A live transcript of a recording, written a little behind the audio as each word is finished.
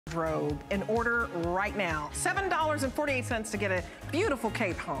wardrobe and order right now. $7.48 to get a beautiful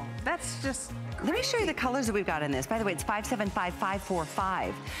cape home. That's just crazy. Let me show you the colors that we've got in this. By the way, it's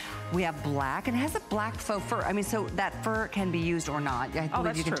 575545. We have black, and it has a black faux fur. I mean, so that fur can be used or not. I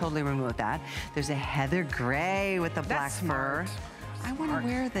believe you can totally remove that. There's a heather gray with the black fur. I want to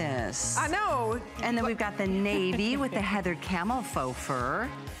wear this. I know. And then we've got the navy with the heather camel faux fur.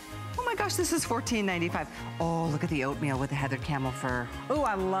 Oh my gosh, this is $14.95. Oh, look at the oatmeal with the heather camel fur. Oh,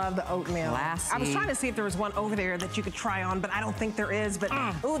 I love the oatmeal. Classy. I was trying to see if there was one over there that you could try on, but I don't think there is. But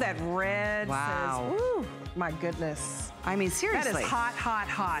oh, that red says, ooh, my goodness. I mean, seriously. That is hot, hot,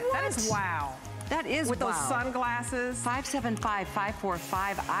 hot. What? That is wow. That is with those sunglasses.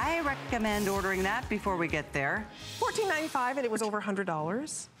 575545. I recommend ordering that before we get there. $14.95, and it was over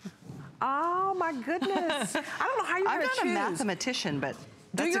 $100. Oh my goodness. I don't know how you're going to choose. I'm not a mathematician, but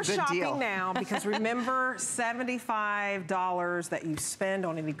that's a good deal. Do your shopping now, because remember, $75 that you spend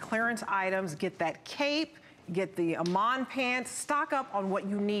on any clearance items, get that cape, get the Amon pants, stock up on what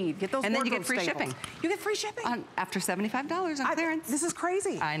you need. Get those wardrobe staples. And then you get free shipping. You get free shipping. After $75 on clearance. This is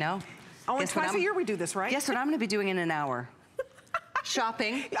crazy. I know. Only twice a year we do this, right? Guess what I'm going to be doing in an hour?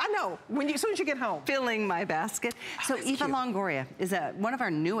 Shopping. I know, as soon as you get home. Filling my basket. So Eva Longoria is one of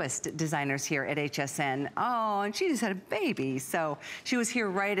our newest designers here at HSN. Oh, and she just had a baby. So she was here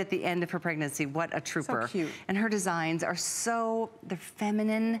right at the end of her pregnancy. What a trooper. So cute. And her designs are they're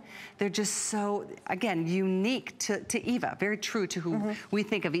feminine. They're just so, again, unique to Eva. Very true to who we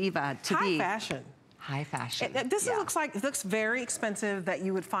think of Eva to be. High fashion. High fashion. This looks very expensive that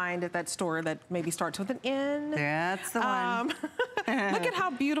you would find at that store that maybe starts with an N. That's the one. Look at how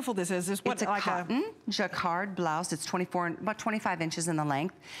beautiful this is. It's a cotton jacquard blouse. It's about 25 inches in the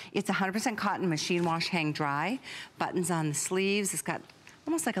length. It's 100% cotton, machine wash, hang dry. Buttons on the sleeves. It's got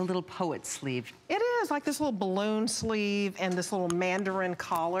almost like a little poet sleeve. It is, like this little balloon sleeve and this little mandarin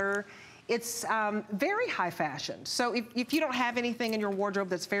collar. It's very high fashion. So if you don't have anything in your wardrobe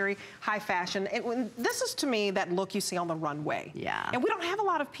that's very high fashion, this is to me that look you see on the runway. Yeah. And we don't have a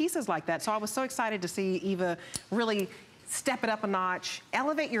lot of pieces like that. So I was so excited to see Eva really step it up a notch,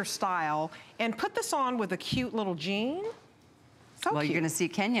 elevate your style, and put this on with a cute little jean. So well, you're going to see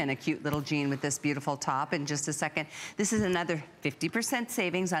Kenya in a cute little jean with this beautiful top in just a second. This is another 50%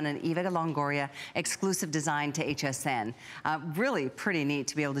 savings on an Eva Longoria exclusive design to HSN. Really pretty neat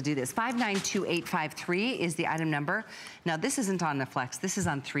to be able to do this. 592853 is the item number. Now, this isn't on the flex. This is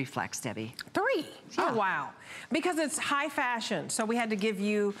on 3 flex, Debbie. 3? Yeah. Oh, wow. Because it's high fashion, so we had to give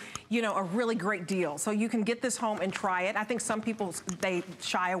you, a really great deal. So you can get this home and try it. I think some people, they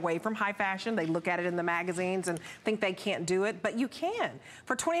shy away from high fashion. They look at it in the magazines and think they can't do it, but you can.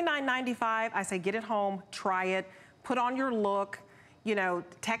 For $29.95, I say get it home, try it, put on your look,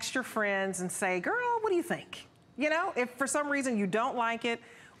 text your friends and say, girl, what do you think? If for some reason you don't like it,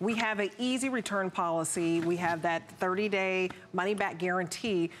 we have an easy return policy. We have that 30-day money-back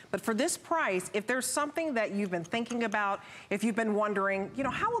guarantee. But for this price, if there's something that you've been thinking about, if you've been wondering,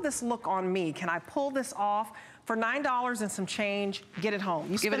 how will this look on me? Can I pull this off? For $9 and some change, get it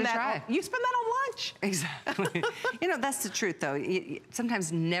home. Give it a try. You spend that on lunch. Exactly. That's the truth, though. You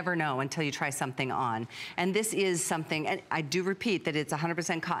sometimes never know until you try something on. And this is something, and I do repeat that it's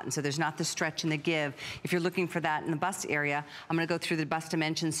 100% cotton, so there's not the stretch and the give. If you're looking for that in the bust area, I'm going to go through the bust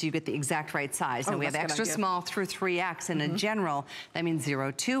dimensions so you get the exact right size. And we have extra small through 3X. And in general, that means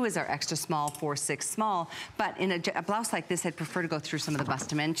 02 is our extra small, 4-6 small. But in a blouse like this, I'd prefer to go through some of the bust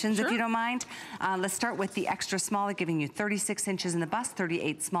dimensions, if you don't mind. Let's start with the extra small, giving you 36 inches in the bust,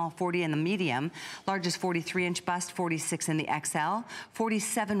 38 small, 40 in the medium. Largest 43-inch bust, 46 in the XL,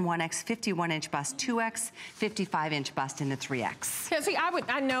 47 1X, 51-inch bust 2X, 55-inch bust in the 3X. Yeah, see,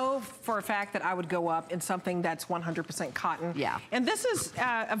 I know for a fact that I would go up in something that's 100% cotton. Yeah. And this is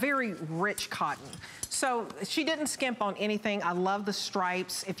a very rich cotton. So she didn't skimp on anything. I love the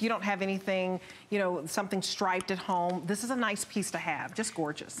stripes. If you don't have anything, something striped at home, this is a nice piece to have. Just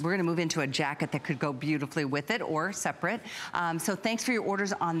gorgeous. We're gonna move into a jacket that could go beautifully with it or separate. So thanks for your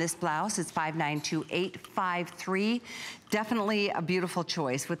orders on this blouse. It's 592853. Definitely a beautiful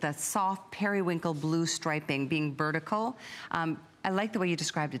choice with a soft periwinkle blue striping being vertical. I like the way you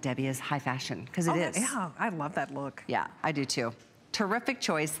described it, Debbie, as high fashion, because it is. Yeah, I love that look. Yeah, I do too. Terrific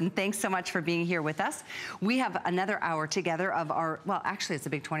choice, and thanks so much for being here with us. We have another hour together of our, well, actually, it's a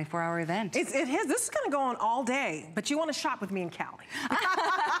big 24-hour event. It is. This is going to go on all day, but you want to shop with me and Callie.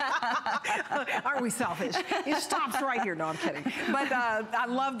 Aren't we selfish? It stops right here. No, I'm kidding. But I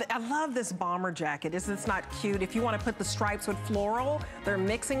love this bomber jacket. Isn't this not cute? If you want to put the stripes with floral, they're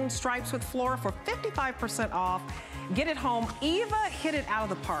mixing stripes with floral for 55% off. Get it home. Eva hit it out of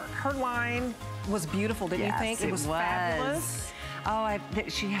the park. Her line was beautiful, didn't you think? It was fabulous. Oh,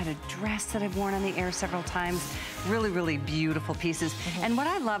 she had a dress that I've worn on the air several times. Really, really beautiful pieces. And what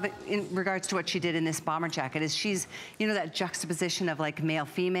I love in regards to what she did in this bomber jacket is she's, you know, that juxtaposition of like male,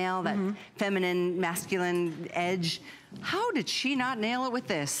 female, that feminine, masculine edge. How did she not nail it with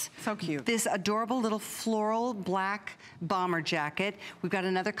this? So cute. This adorable little floral black bomber jacket. We've got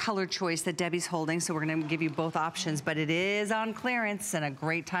another color choice that Debbie's holding, so we're gonna give you both options, but it is on clearance and a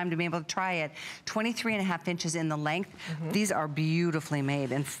great time to be able to try it. 23.5 inches in the length. These are beautifully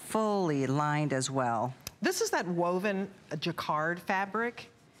made and fully lined as well. This is that woven jacquard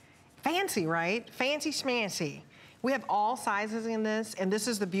fabric. Fancy, right? Fancy schmancy. We have all sizes in this, and this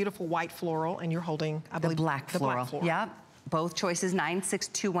is the beautiful white floral, and you're holding, I believe, the black floral. Yeah, both choices.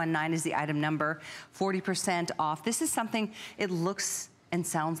 96219 is the item number. 40% off. This is something, it looks and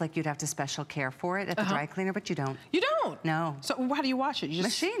sounds like you'd have to special care for it at the dry cleaner, but you don't. You don't? No. So how do you wash it? You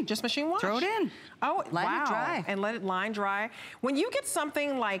just machine. Just machine wash? Throw it in. Oh, line wow. it dry. And let it line dry. When you get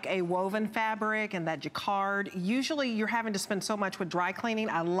something like a woven fabric and that jacquard, usually you're having to spend so much with dry cleaning.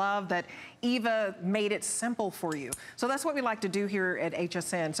 I love that Eva made it simple for you. So that's what we like to do here at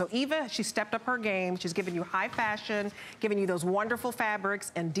HSN. So Eva, she stepped up her game. She's giving you high fashion, giving you those wonderful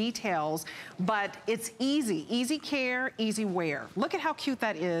fabrics and details, but it's easy. Easy care, easy wear. Look at how cute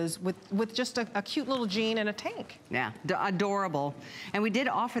that is with just a cute little jean and a tank. Yeah, adorable. And we did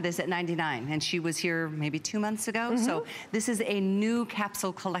offer this at $99, and she was here maybe 2 months ago. So this is a new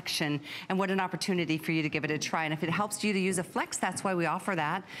capsule collection, and what an opportunity for you to give it a try. And if it helps you to use a flex, that's why we offer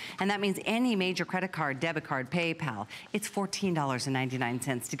that. And that means any major credit card, debit card, PayPal, it's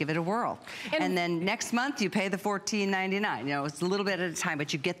 $14.99 to give it a whirl. And then next month you pay the $14.99. You know, it's a little bit at a time,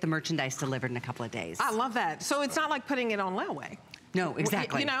 but you get the merchandise delivered in a couple of days. I love that. So it's not like putting it on layaway. No,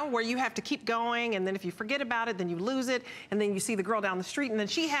 exactly. You know, where you have to keep going, and then if you forget about it, then you lose it, and then you see the girl down the street, and then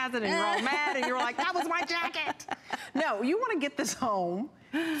she has it, and you're all mad, and you're like, that was my jacket. No, you want to get this home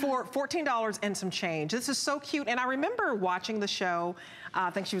for $14 and some change. This is so cute, and I remember watching the show, I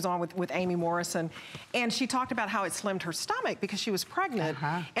think she was on with Amy Morrison, and she talked about how it slimmed her stomach because she was pregnant,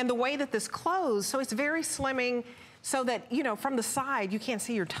 and the way that this closed, so it's very slimming, so that, you know, from the side, you can't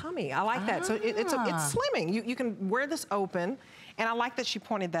see your tummy. I like that. So it's slimming. You can wear this open, and I like that she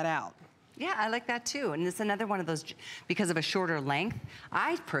pointed that out. Yeah, I like that too. And it's another one of those, because of a shorter length,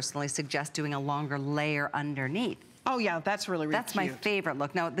 I personally suggest doing a longer layer underneath. Oh yeah, that's really, really That's cute. my favorite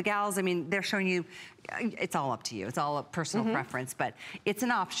look. Now, the gals, I mean, they're showing you, it's all up to you. It's all a personal preference, but it's an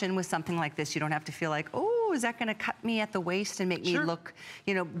option with something like this. You don't have to feel like, oh, is that gonna cut me at the waist and make me look,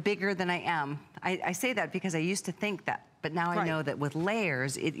 you know, bigger than I am? I say that because I used to think that, but now I know that with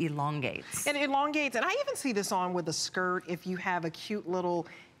layers, it elongates. It elongates, and I even see this on with a skirt if you have a cute little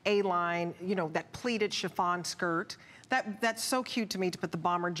A-line, you know, that pleated chiffon skirt. That's so cute to me to put the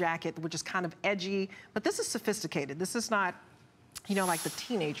bomber jacket, which is kind of edgy, but this is sophisticated. This is not, you know, like the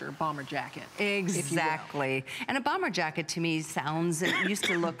teenager bomber jacket. Exactly. And a bomber jacket to me sounds, it used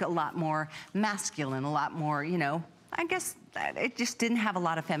to look a lot more masculine, a lot more, you know, I guess it just didn't have a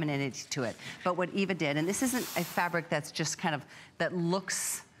lot of femininity to it. But what Eva did, and this isn't a fabric that's just kind of, that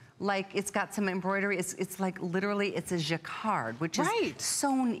looks like it's got some embroidery. It's like literally, it's a jacquard, which is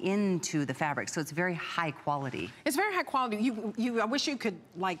sewn into the fabric. So it's very high quality. It's very high quality. I wish you could,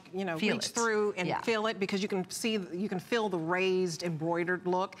 like, you know, reach through and feel it, because you can see, you can feel the raised embroidered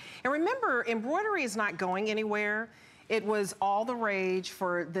look. And remember, embroidery is not going anywhere. It was all the rage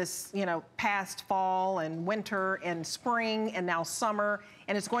for this, you know, past fall and winter and spring and now summer,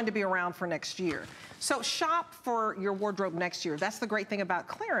 and it's going to be around for next year. So shop for your wardrobe next year. That's the great thing about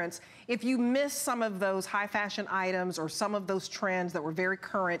clearance. If you miss some of those high fashion items or some of those trends that were very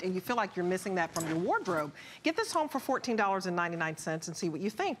current and you feel like you're missing that from your wardrobe, get this home for $14.99 and see what you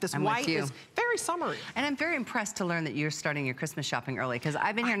think. This white is very summery. And I'm very impressed to learn that you're starting your Christmas shopping early, because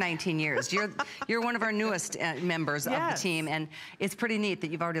I've been here 19 years. You're one of our newest members of the team, and it's pretty neat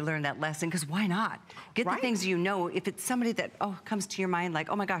that you've already learned that lesson, because why not? Get the things you know. If it's somebody that, comes to your mind like,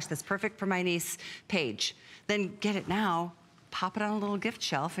 oh my gosh, that's perfect for my niece, Paige, then get it now, pop it on a little gift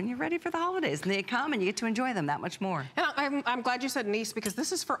shelf, and you're ready for the holidays. And they come and you get to enjoy them that much more. And I'm glad you said niece, because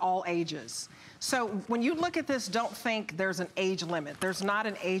this is for all ages. So when you look at this, don't think there's an age limit. There's not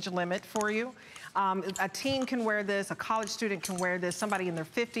an age limit for you. A teen can wear this, a college student can wear this, somebody in their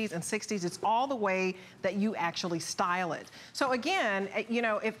 50s and 60s. It's all the way that you actually style it. So again, you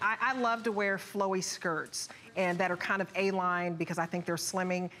know, if I love to wear flowy skirts and that are kind of A-line, because I think they're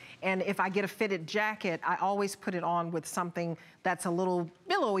slimming. And if I get a fitted jacket, I always put it on with something that's a little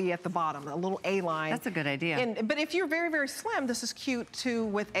billowy at the bottom, a little A-line. That's a good idea. But if you're very, very slim, this is cute too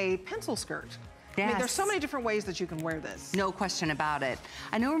with a pencil skirt. Yes. I mean, there's so many different ways that you can wear this. No question about it.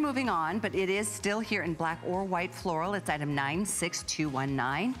 I know we're moving on, but it is still here in black or white floral. It's item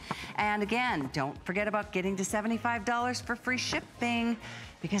 96219. And again, don't forget about getting to $75 for free shipping,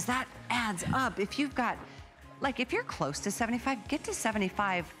 because that adds up. If you've got, like, if you're close to 75, get to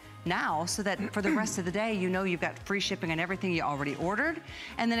 75 now, so that for the rest of the day, you know you've got free shipping on everything you already ordered,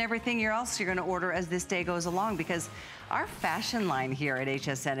 and then everything else you're gonna order as this day goes along, because our fashion line here at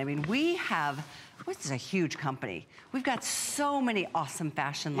HSN, I mean, we have, this is a huge company. We've got so many awesome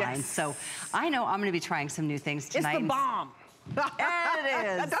fashion lines. Yes. So I know I'm gonna be trying some new things tonight. It's the bomb. It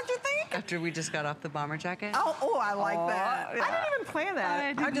is. Don't you think? After we just got off the bomber jacket. Oh, I like that. Yeah. I didn't even plan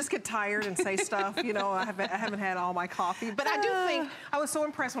that. I just get tired and say stuff. You know, I haven't had all my coffee. But I do think, I was so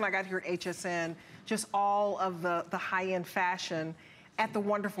impressed when I got here at HSN, just all of the high-end fashion at the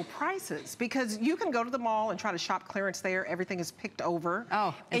wonderful prices, because you can go to the mall and try to shop clearance there. Everything is picked over.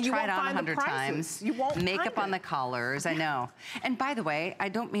 Oh, and you try won't it on find 100 times. You won't Makeup find on the collars, I know. And by the way, I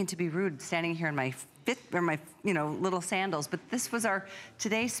don't mean to be rude standing here in my little sandals, but this was our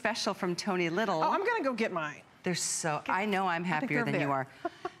today's special from Tony Little. Oh, I'm gonna go get mine. They're so, I know I'm happier than you are.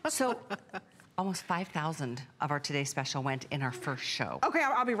 So almost 5,000 of our today's special went in our first show. Okay,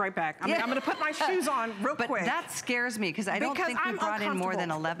 I'll be right back. I'm gonna put my shoes on real quick. But that scares me, because I don't think we brought in more than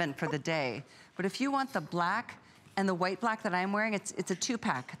 11 for the day. But if you want the black and the white black that I'm wearing, it's a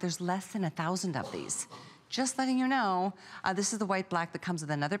 2-pack. There's less than 1,000 of these. Just letting you know, this is the white black that comes with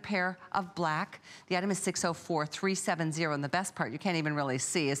another pair of black. The item is 604370, and the best part you can't even really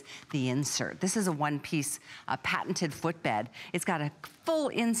see is the insert. This is a one-piece patented footbed. It's got a full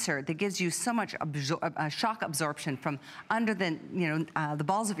insert that gives you so much shock absorption from under the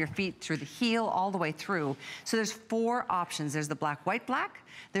balls of your feet through the heel all the way through. So there's 4 options. There's the black, white, black.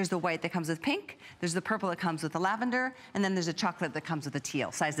 There's the white that comes with pink. There's the purple that comes with the lavender, and then there's a chocolate that comes with the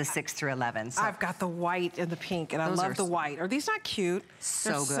teal, sizes 6 through 11. So I've got the white and the pink, and I love the white. Are these not cute? So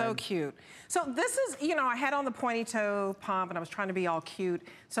They're good. So cute. So this is, I had on the pointy toe pump, and I was trying to be all cute.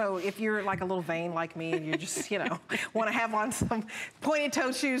 So if you're like a little vain like me, and you just, want to have on some pointy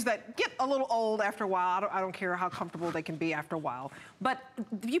toe shoes that get a little old after a while, I don't care how comfortable they can be after a while. But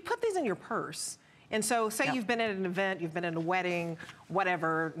you put these in your purse. And so say you've been at an event, you've been at a wedding,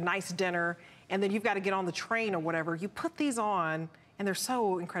 whatever, nice dinner, and then you've got to get on the train or whatever. You put these on, and they're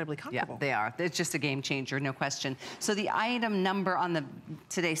so incredibly comfortable. Yeah, they are. It's just a game changer, no question. So the item number on the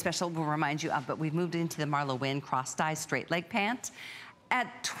today's special will remind you of, but we've moved into the Marla Wynn cross-dye straight leg pant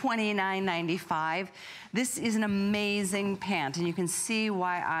at $29.95. This is an amazing pant, and you can see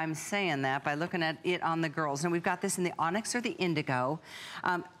why I'm saying that by looking at it on the girls. Now we've got this in the onyx or the indigo.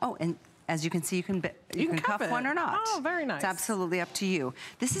 And as you can see, you can cuff one or not. Oh, very nice. It's absolutely up to you.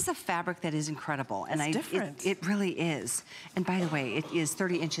 This is a fabric that is incredible. It's different. It really is. And by the way, it is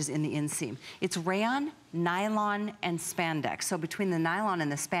 30 inches in the inseam. It's rayon, nylon, and spandex. So between the nylon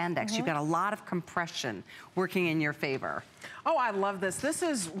and the spandex, you've got a lot of compression working in your favor. Oh, I love this. This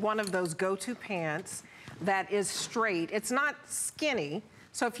is one of those go-to pants that is straight. It's not skinny.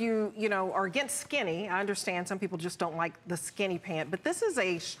 So if you are against skinny, I understand some people just don't like the skinny pant, but this is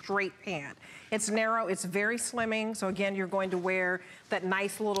a straight pant. It's narrow, it's very slimming. So again, you're going to wear that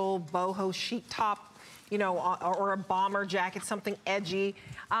nice little boho chic top, or a bomber jacket, something edgy.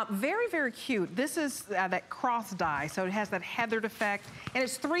 Very, very cute. This is that cross dye, so it has that heathered effect, and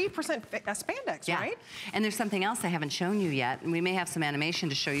it's 3% spandex, right? And there's something else I haven't shown you yet, and we may have some animation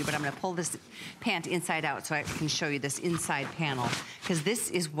to show you, but I'm gonna pull this pant inside out so I can show you this inside panel, because this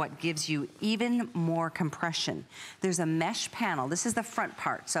is what gives you even more compression. There's a mesh panel. This is the front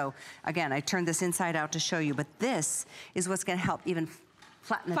part. So again, I turned this inside out to show you, but this is what's gonna help even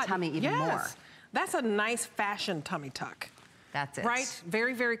flatten the tummy even more. That's a nice fashion tummy tuck. That's it. Right?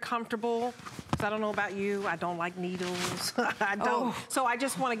 Very, very comfortable. I don't know about you. I don't like needles. I don't. So I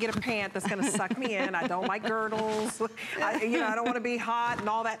just want to get a pant that's going to suck me in. I don't like girdles. I don't want to be hot and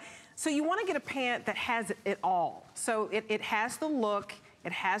all that. So you want to get a pant that has it all. So it has the look,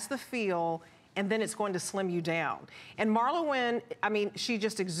 it has the feel, and then it's going to slim you down. And Marla Wynn, I mean, she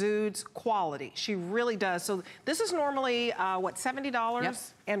just exudes quality. She really does. So this is normally, what, $70? Yep.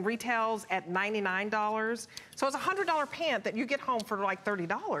 And retails at $99. So it's a $100 pant that you get home for like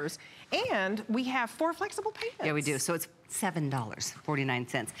 $30. And we have 4 flexible pants. Yeah, we do. So it's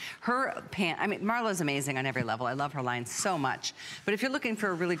 $7.49. Her pant, I mean, Marla's amazing on every level. I love her line so much. But if you're looking for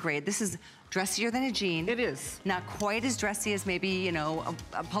a really great, this is dressier than a jean. It is. Not quite as dressy as maybe, a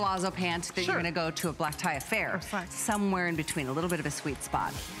palazzo pant that you're gonna go to a black tie affair. Somewhere in between, a little bit of a sweet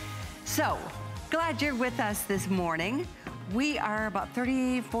spot. So, glad you're with us this morning. We are about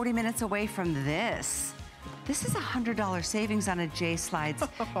 30, 40 minutes away from this. This is $100 savings on a J Slides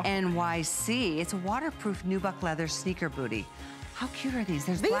NYC. It's a waterproof nubuck leather sneaker bootie. How cute are these?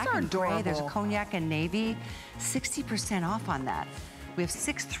 There's black and gray, there's a cognac and navy. 60% off on that. We have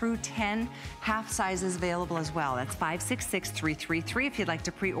 6 through 10 half sizes available as well. That's 566-333 if you'd like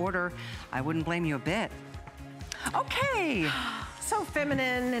to pre-order. I wouldn't blame you a bit. Okay. So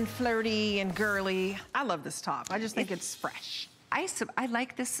feminine and flirty and girly. I love this top. I just think it's fresh. I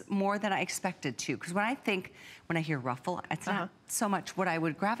like this more than I expected to, because when I hear ruffle, it's not so much what I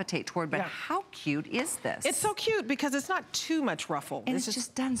would gravitate toward, but how cute is this? It's so cute because it's not too much ruffle. And it's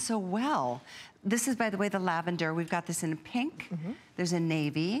just done so well. This is, by the way, the lavender. We've got this in pink. There's a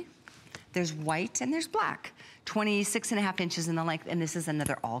navy. There's white, and there's black. 26.5 inches in the length, and this is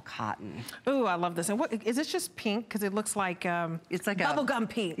another all cotton. Ooh, I love this. And what is this, just pink? Because it looks like it's like bubblegum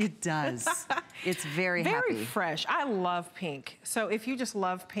pink. It does. It's very happy. Very fresh. I love pink. So if you just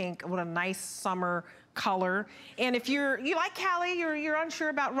love pink, what a nice summer color. And if you like Callie, you're unsure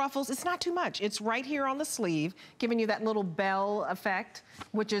about ruffles, it's not too much. It's right here on the sleeve, giving you that little bell effect,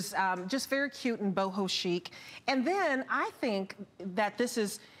 which is just very cute and boho chic. And then I think that this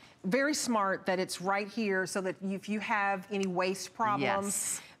is very smart that it's right here so that if you have any waist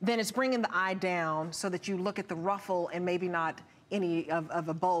problems, then it's bringing the eye down so that you look at the ruffle and maybe not any of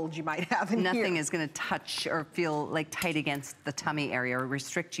a bulge you might have in Nothing here. is going to touch or feel like tight against the tummy area or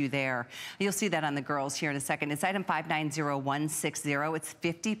restrict you there. You'll see that on the girls here in a second. It's item 590160. It's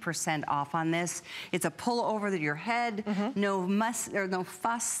 50% off on this. It's a pull over your head, no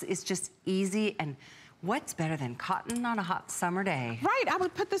fuss. It's just easy. And what's better than cotton on a hot summer day? Right, I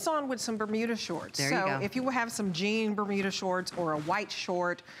would put this on with some Bermuda shorts. There you go. So if you have some jean Bermuda shorts or a white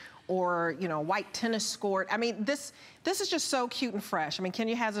short or, you know, white tennis skirt. I mean, this is just so cute and fresh. I mean,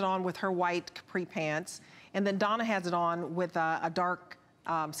 Kenya has it on with her white capri pants, and then Donna has it on with a dark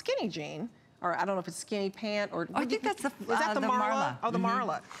skinny jean. Or I don't know if it's skinny pant or... I think that's the Is that the Marla? Oh, the Mm-hmm.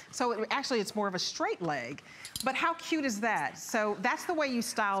 Marla. So actually it's more of a straight leg. But how cute is that? So that's the way you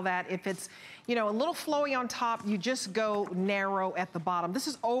style that. If it's, you know, a little flowy on top, you just go narrow at the bottom. This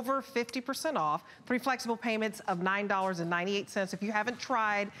is over 50% off. 3 flexible payments of $9.98. If you haven't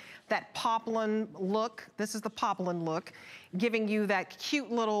tried that poplin look, this is the poplin look, giving you that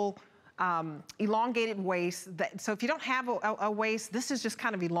cute little elongated waist. So if you don't have a waist, this is just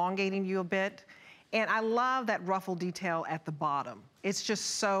kind of elongating you a bit. And I love that ruffle detail at the bottom. It's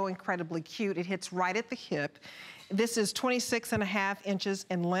just so incredibly cute. It hits right at the hip. This is 26.5 inches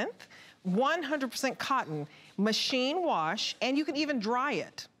in length, 100% cotton, machine wash, and you can even dry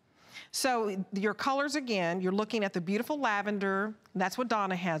it. So your colors, again, you're looking at the beautiful lavender. That's what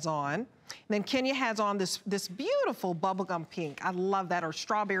Donna has on. And then Kenya has on this beautiful bubblegum pink. I love that, or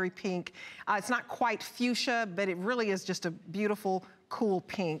strawberry pink. It's not quite fuchsia, but it really is just a beautiful, cool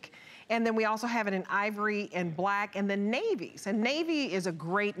pink. And then we also have it in ivory and black, and then navies. And navy is a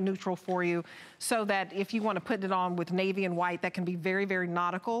great neutral for you, so that if you want to put it on with navy and white, that can be very, very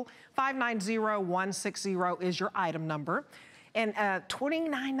nautical. 590160 is your item number. And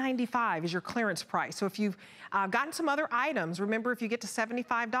 $29.95 is your clearance price. So if you've gotten some other items, remember, if you get to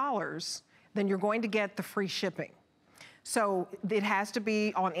 $75, then you're going to get the free shipping. So it has to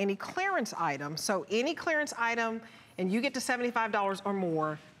be on any clearance item. So any clearance item, and you get to $75 or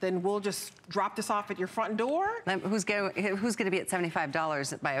more, then we'll just drop this off at your front door. Who's going to be at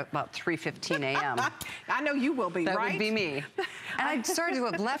 $75 by about 3:15 a.m.? I know you will be, that right? That would be me. And I'm sorry to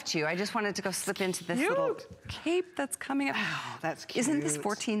have left you. I just wanted to go slip into this little cape that's coming up. Oh, that's cute. Isn't this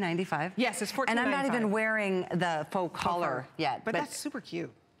 $14.95? Yes, it's $14.95. And I'm not even wearing the faux collar yet. But that's super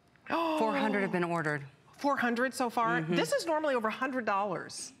cute. 400 have been ordered. 400 so far? This is normally over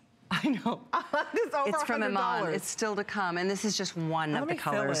 $100. I know. It's over it's from $100. Iman. It's still to come, and this is just one of the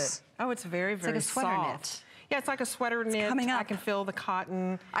colors. Oh, it's very, very it's like a sweater soft. knit. Yeah, it's like a sweater knit. Coming up. I can feel the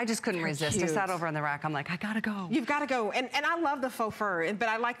cotton. I just couldn't resist. Cute. I sat over on the rack. I'm like, I gotta go. You've got to go. And I love the faux fur, but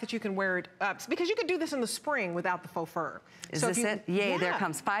I like that you can wear it up, because you could do this in the spring without the faux fur. Is this it? Yay, there it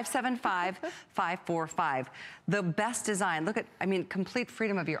comes. 575545. The best design. Look at, I mean, complete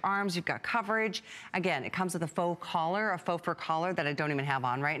freedom of your arms. You've got coverage. Again, it comes with a faux collar, a faux fur collar that I don't even have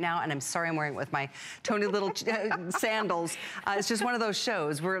on right now. And I'm sorry I'm wearing it with my Tony Little sandals. It's just one of those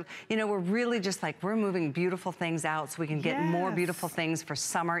shows where, you know, we're really just like, we're moving beautiful things out so we can get more beautiful things for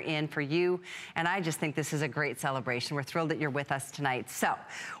summer in for you. And I just think this is a great celebration. We're thrilled that you're with us tonight. So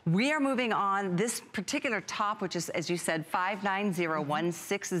we are moving on. This particular top, which is, as you said,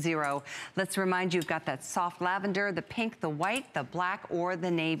 590160. Let's remind you, you've got that soft lavender, the pink, the white, the black, or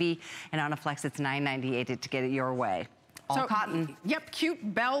the navy. And on a flex, it's $9.98 to get it your way. All cotton. Yep,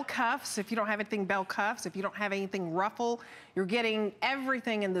 cute bell cuffs. If you don't have anything bell cuffs, if you don't have anything ruffle, you're getting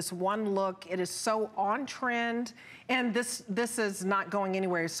everything in this one look. It is so on trend. And this is not going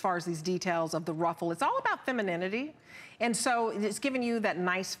anywhere as far as these details of the ruffle. It's all about femininity. And so it's giving you that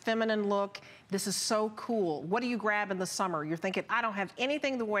nice feminine look. This is so cool. What do you grab in the summer? You're thinking, I don't have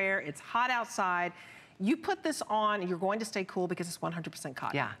anything to wear. It's hot outside. You put this on, you're going to stay cool because it's 100%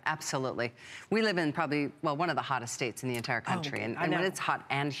 cotton. Yeah, absolutely. We live in probably, well, one of the hottest states in the entire country. And when it's hot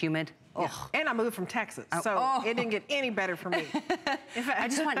and humid, yeah. And I moved from Texas, so it didn't get any better for me. I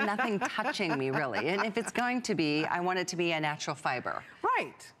just want nothing touching me, really. And if it's going to be, I want it to be a natural fiber.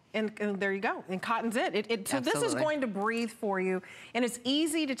 Right. And there you go. And cotton's it. So this is going to breathe for you. And it's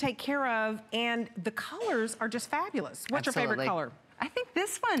easy to take care of. And the colors are just fabulous. What's your favorite color? I think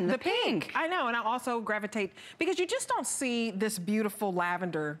this one, the pink. I know, and I also gravitate, because you just don't see this beautiful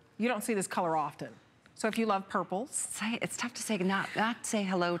lavender. You don't see this color often. So if you love purples. It's tough to say, not say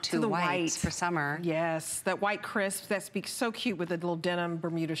hello to the white for summer. Yes, that white crisp, that speaks so cute with a little denim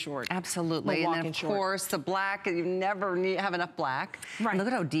Bermuda short. Absolutely, and then of course the black, you never have enough black. Right. And look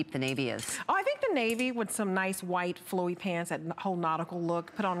at how deep the navy is. Oh, I think the navy with some nice white flowy pants, that whole nautical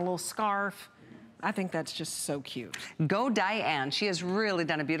look, put on a little scarf. I think that's just so cute. Go Diane. She has really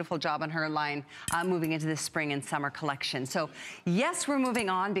done a beautiful job on her line moving into this spring and summer collection. So yes, we're moving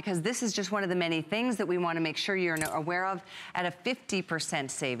on because this is just one of the many things that we want to make sure you're aware of at a 50%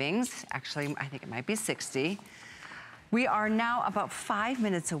 savings. Actually, I think it might be 60. We are now about 5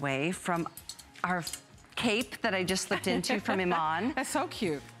 minutes away from our cape that I just slipped into from Iman. That's so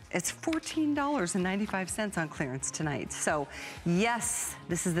cute. It's $14.95 on clearance tonight. So yes,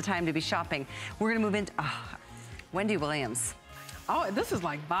 this is the time to be shopping. We're gonna move into Wendy Williams. Oh, this is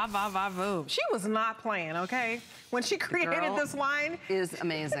like va va va voom. She was not playing, okay? When she created this line. Is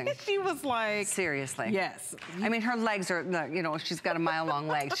amazing. She was like. Seriously. Yes. I mean, her legs are, you know, she's got a mile-long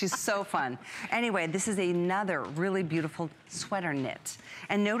legs. She's so fun. Anyway, this is another really beautiful sweater knit.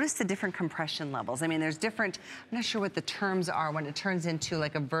 And notice the different compression levels. I mean, there's different, I'm not sure what the terms are when it turns into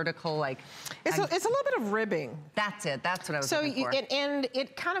like a vertical, like. It's a little bit of ribbing. That's it, that's what I was looking for. And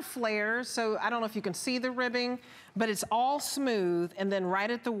it kind of flares, so I don't know if you can see the ribbing, but it's all smooth, and then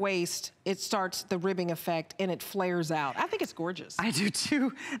right at the waist, it starts the ribbing effect, and it flares out. I think it's gorgeous. I do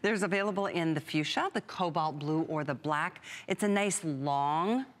too. There's available in the fuchsia, the cobalt blue, or the black. It's a nice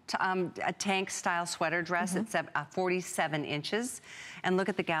long a tank style sweater dress. It's 47 inches. And look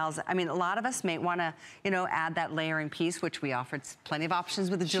at the gals. I mean, a lot of us may want to, you know, add that layering piece, which we offered plenty of options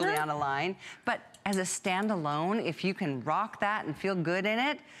with the Juliana line. But as a standalone, if you can rock that and feel good in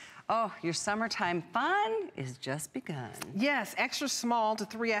it, oh, your summertime fun is just begun. Yes, extra small to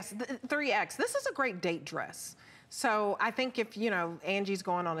 3X. This is a great date dress. So I think if, you know, Angie's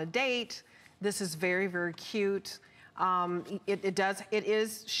going on a date, this is very, very cute. It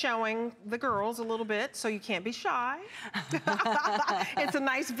is showing the girls a little bit, so you can't be shy. It's a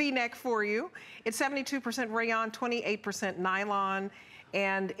nice V-neck for you. It's 72% rayon, 28% nylon.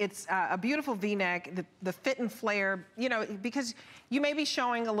 And it's a beautiful V-neck, the fit and flare, you know, because you may be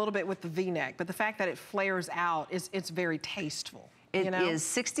showing a little bit with the V-neck, but the fact that it flares out, it's very tasteful. It is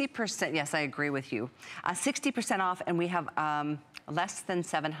 60%, yes, I agree with you. 60% off, and we have less than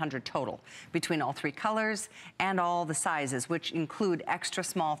 700 total between all three colors and all the sizes, which include extra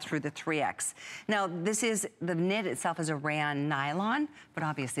small through the 3X. Now, the knit itself is a rayon nylon, but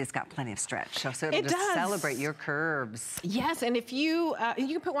obviously it's got plenty of stretch, so it'll just celebrate your curves. Yes, and if you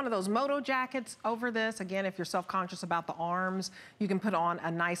can put one of those moto jackets over this. Again, if you're self-conscious about the arms, you can put on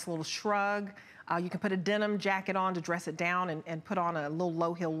a nice little shrug. You can put a denim jacket on to dress it down and put on a little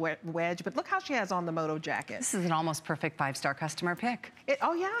low-heel wedge. But look how she has on the moto jacket. This is an almost perfect 5-star customer pick.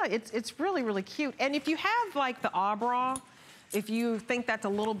 Oh, yeah, it's really, really cute. And if you have, like, the bra, if you think that's a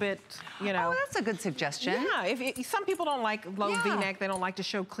little bit, you know. Oh, that's a good suggestion. Yeah, some people don't like low V-neck. They don't like to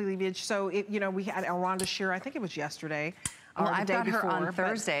show cleavage. So, you know, we had Rhonda Shear, I think it was yesterday. Well, I've got her on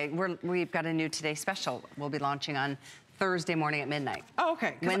Thursday. We've got a new Today special we'll be launching on Thursday morning at midnight. Oh,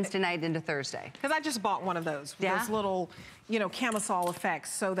 okay. Wednesday night into Thursday. Because I just bought one of those. Yeah. Those little, you know, camisole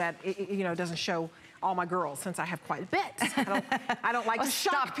effects so that it, you know, doesn't show all my girls, since I have quite a bit. I don't like to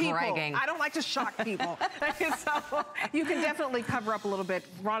shock people. Bragging. I don't like to shock people. So you can definitely cover up a little bit.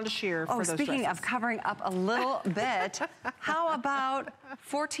 Rhonda Shear for those dresses. Speaking of covering up a little bit, how about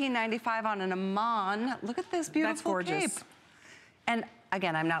 $14.95 on an Iman? Look at this beautiful cape. And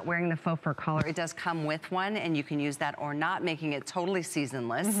again, I'm not wearing the faux fur collar. It does come with one, and you can use that or not, making it totally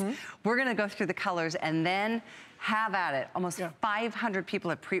seasonless. We're gonna go through the colors and then have at it. Almost 500 people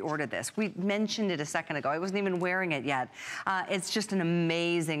have pre-ordered this. We mentioned it a second ago. I wasn't even wearing it yet. It's just an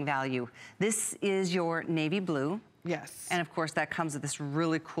amazing value. This is your navy blue Yes. And of course, that comes with this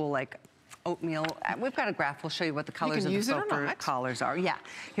really cool, like, oatmeal. We've got a graph. We'll show you what the colors of the faux fur collars are. Yeah.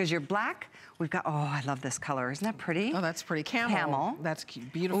 Here's your black. We've got, oh, I love this color. Isn't that pretty? Oh, that's pretty. Camel. That's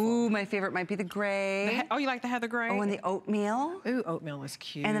cute. Beautiful. Ooh, my favorite might be the gray. Oh, you like the heather gray? Oh, and the oatmeal. Ooh, oatmeal is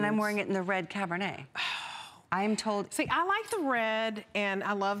cute. And then I'm wearing it in the red Cabernet. I'm told. See, I like the red, and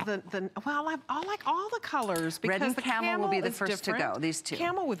I love well, I like all the colors because red and the camel will be the first to go, these two.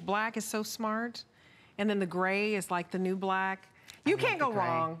 Camel with black is so smart, and then the gray is like the new black. You can't go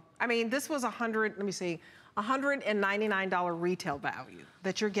wrong. I mean, this was $199 retail value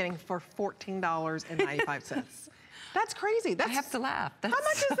that you're getting for $14.95. That's crazy. I have to laugh. How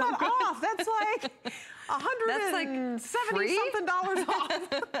much is that off? That's like $170 something off.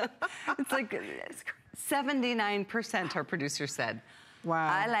 It's like 79%, our producer said. Wow.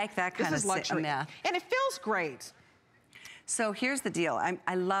 I like that kind of luxury. math. And it feels great. So here's the deal.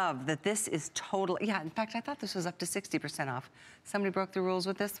 I love that this is totally, in fact, I thought this was up to 60% off. Somebody broke the rules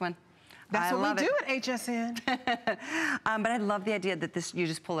with this one. That's what we do at HSN. But I love the idea that you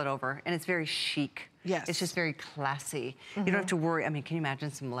just pull it over, and it's very chic. Yes. It's just very classy. You don't have to worry. I mean, can you imagine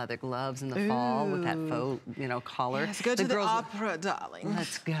some leather gloves in the fall with that faux, collar? Yes, go to the opera, darling.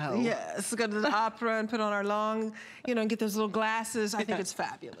 Let's go. Yes, go to the opera and put on our long, and get those little glasses. I think it's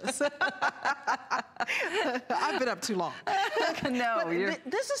fabulous. I've been up too long. No,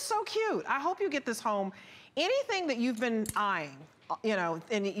 this is so cute. I hope you get this home. Anything that you've been eyeing,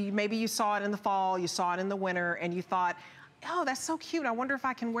 and maybe you saw it in the fall, you saw it in the winter, and you thought, oh, that's so cute. I wonder if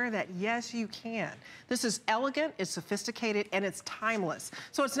I can wear that. Yes, you can. This is elegant, it's sophisticated, and it's timeless.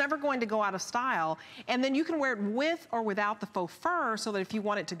 So it's never going to go out of style. And then you can wear it with or without the faux fur so that if you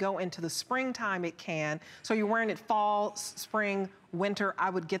want it to go into the springtime, it can. So you're wearing it fall, spring, winter,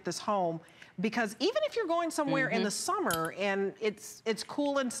 I would get this home. Because even if you're going somewhere in the summer and it's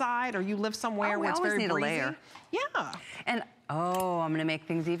cool inside, or you live somewhere where it's very breezy. Layer. Yeah. And I'm gonna make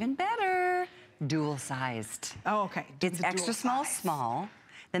things even better. Dual-sized. Oh, okay. It's extra small,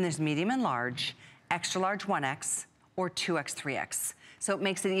 then there's medium and large, extra large 1X, or 2X, 3X. So it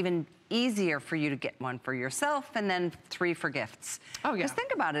makes it even easier for you to get one for yourself and then 3 for gifts. Oh, yeah. Just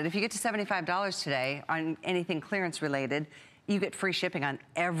think about it. If you get to $75 today on anything clearance related, you get free shipping on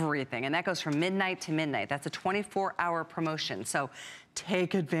everything, and that goes from midnight to midnight. That's a 24-hour promotion, so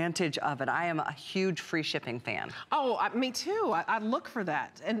take advantage of it. I am a huge free shipping fan. Oh, me too. I look for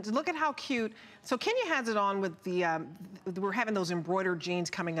that. And look at how cute. So Kenya has it on with we're having those embroidered jeans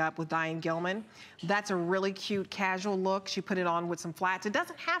coming up with Diane Gilman. That's a really cute casual look. She put it on with some flats. It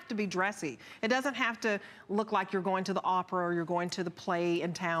doesn't have to be dressy. It doesn't have to look like you're going to the opera or you're going to the play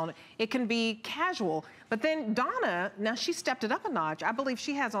in town. It can be casual. But then Donna, now she stepped it up a notch. I believe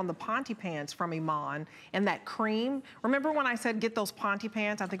she has on the Ponte pants from Iman and that cream. Remember when I said get those Ponte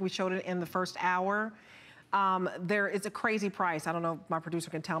pants? I think we showed it in the first hour. It's a crazy price. I don't know if my producer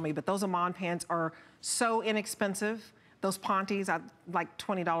can tell me, but those Iman pants are so inexpensive. Those Pontes, like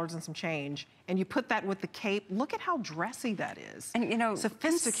 $20 and some change. And you put that with the cape. Look at how dressy that is. And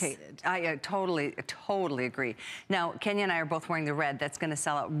sophisticated. I totally agree. Now, Kenya and I are both wearing the red. That's gonna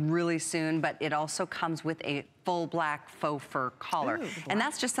sell out really soon, but it also comes with a full black faux fur collar. Ooh, and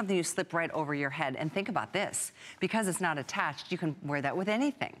that's just something you slip right over your head. And think about this, because it's not attached, you can wear that with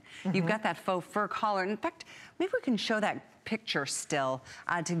anything. You've got that faux fur collar. In fact, maybe we can show that picture still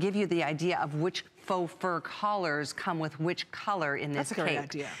to give you the idea of which faux fur collars come with which color in this cape. That's a great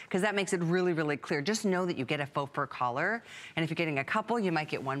idea. Because that makes it really, really clear. Just know that you get a faux fur collar, and if you're getting a couple, you might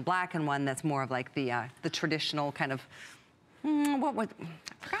get one black and one that's more of like the traditional kind of, I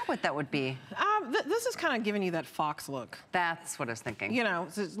forgot what that would be. This is kind of giving you that fox look. That's what I was thinking.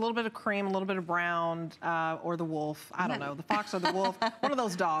 It's a little bit of cream, a little bit of brown, or the wolf. I don't know, the fox or the wolf, one of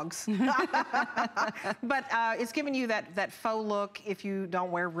those dogs. But it's giving you that faux look if you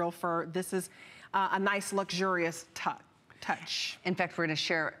don't wear real fur. This is a nice, luxurious touch. In fact, we're going to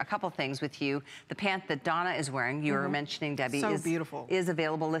share a couple things with you. The pant that Donna is wearing, you were mentioning, Debbie, is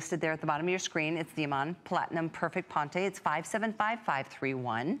available, listed there at the bottom of your screen. It's the Iman Platinum Perfect Ponte. It's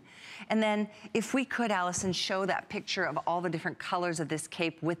 575531. And then, if we could, Allison, show that picture of all the different colors of this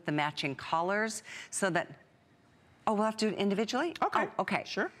cape with the matching collars, so that, we'll have to do it individually? Okay. Oh, okay.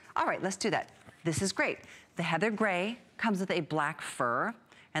 Sure. All right, let's do that. This is great. The heather gray comes with a black fur,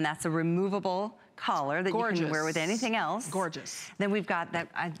 and that's a removable collar that you can wear with anything else. Gorgeous. Then we've got that,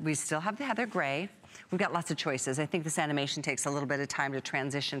 we still have the heather gray. We've got lots of choices. I think this animation takes a little bit of time to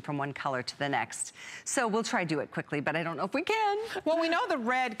transition from one color to the next. So we'll try to do it quickly, but I don't know if we can. Well, we know the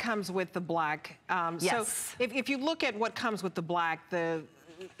red comes with the black. Yes. So if you look at what comes with the black on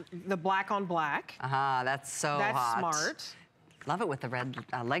black. That's so hot. That's smart. Love it with the red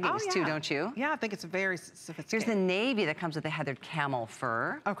leggings too, don't you? Yeah, I think it's very sophisticated. Here's the navy that comes with the heathered camel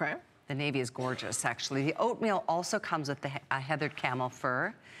fur. Okay. The navy is gorgeous, actually. The oatmeal also comes with the heathered camel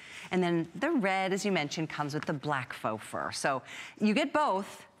fur. And then the red, as you mentioned, comes with the black faux fur. So you get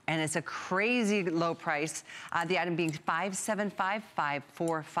both, and it's a crazy low price. The item being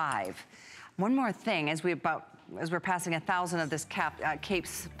 $575,545. One more thing, as we're passing 1,000 of this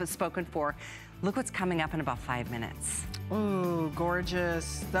capes spoken for, look what's coming up in about 5 minutes. Ooh,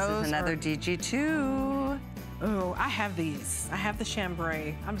 gorgeous. Those this is another DG2. Oh, I have these. I have the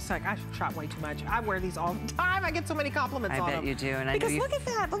chambray. I'm just like, I shop way too much. I wear these all the time. I get so many compliments on them. I bet you do. And because look at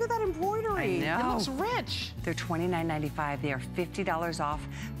that. Look at that embroidery. I know. It looks rich. They're $29.95. They are $50 off.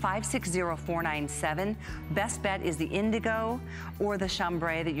 560497. Best bet is the indigo or the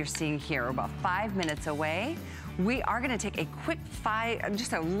chambray that you're seeing here. We're about 5 minutes away. We are going to take a quick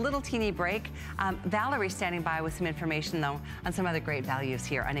just a little teeny break. Valerie's standing by with some information, though, on some other great values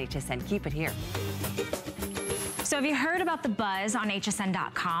here on HSN. Keep it here. So have you heard about the buzz on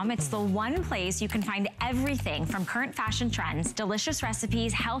hsn.com? It's the one place you can find everything from current fashion trends, delicious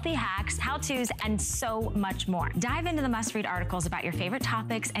recipes, healthy hacks, how-tos, and so much more. Dive into the must-read articles about your favorite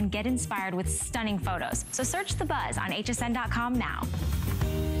topics and get inspired with stunning photos. So search the buzz on hsn.com now.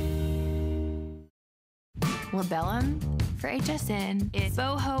 Labellum for HSN is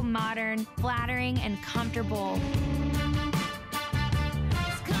boho, modern, flattering, and comfortable.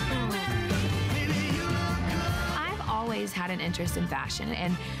 Always had an interest in fashion,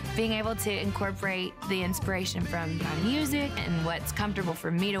 and being able to incorporate the inspiration from my music and what's comfortable for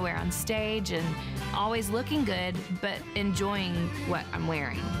me to wear on stage, and always looking good but enjoying what I'm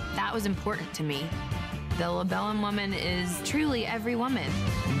wearing. That was important to me. The Labellum woman is truly every woman.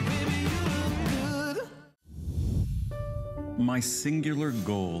 My singular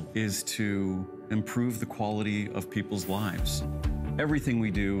goal is to improve the quality of people's lives. Everything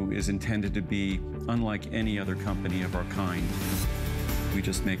we do is intended to be unlike any other company of our kind. We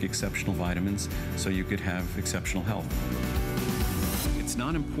just make exceptional vitamins so you could have exceptional health. It's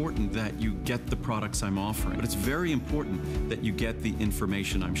not important that you get the products I'm offering, but it's very important that you get the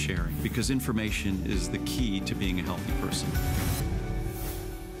information I'm sharing, because information is the key to being a healthy person.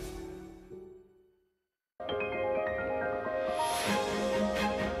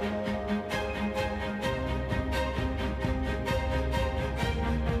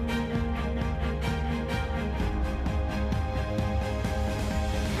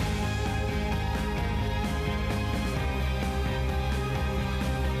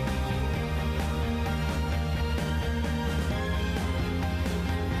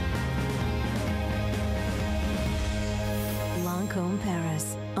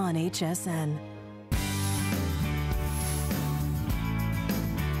 Paris on HSN.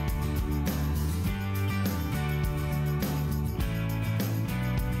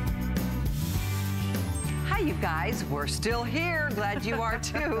 Hi, you guys. We're still here. Glad you are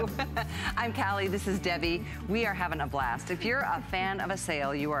too. I'm Callie. This is Debbie. We are having a blast. If you're a fan of a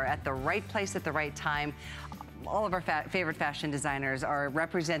sale, you are at the right place at the right time. All of our favorite fashion designers are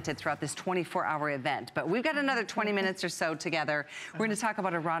represented throughout this 24-hour event. But we've got another 20 minutes or so together. We're going to talk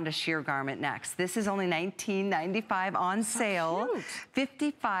about a Rhonda Shear garment next. This is only $19.95 on sale,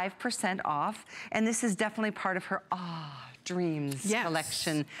 55% off. And this is definitely part of her Dreams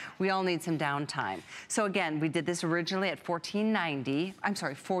collection. We all need some downtime. So again, we did this originally at $14.90. I'm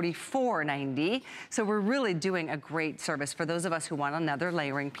sorry, $44.90. So we're really doing a great service for those of us who want another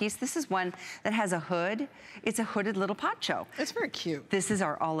layering piece. This is one that has a hood. It's a hooded little poncho. It's very cute. This is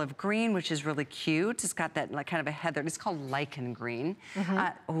our olive green, which is really cute. It's got that like kind of a heather. It's called lichen green.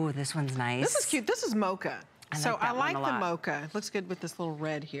 Oh, this one's nice. This is cute. This is mocha. I like the mocha. Looks good with this little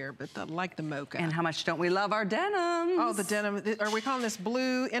red here, but I like the mocha. And how much don't we love our denims? Oh, the denim. Are we calling this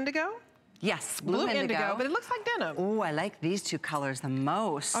blue indigo? Yes, blue indigo, but it looks like denim. Oh, I like these two colors the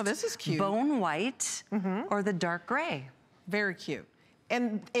most. Oh, this is cute. Bone white or the dark gray. Very cute.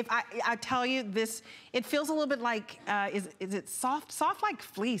 And if I tell you this, it feels a little bit like, is it soft? Soft like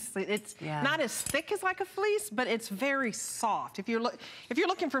fleece. It's not as thick as like a fleece, but it's very soft. If you're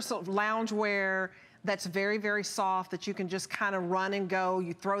looking for some lounge wear that's very, very soft, that you can just kind of run and go,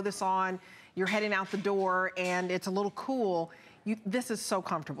 you throw this on, you're heading out the door, and it's a little cool. This is so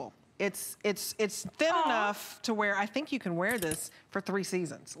comfortable. It's thin enough to where I think you can wear this for 3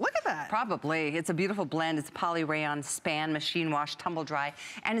 seasons. Look at that. Probably. It's a beautiful blend. It's poly rayon, span, machine wash, tumble dry,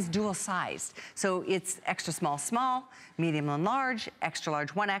 and it's dual sized. So it's extra small, small, medium and large, extra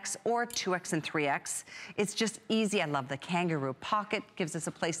large 1X, or 2X and 3X. It's just easy. I love the kangaroo pocket. Gives us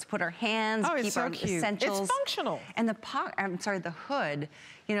a place to put our hands, keep our essentials. It's functional. And the hood,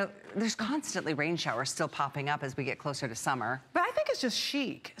 you know, there's constantly rain showers still popping up as we get closer to summer. But I think it's just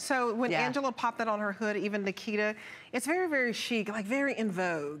chic. So when Angela popped that on her hood, even Nikita, it's very, very chic, like very in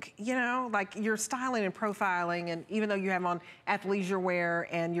vogue, you know? Like you're styling and profiling, and even though you have on athleisure wear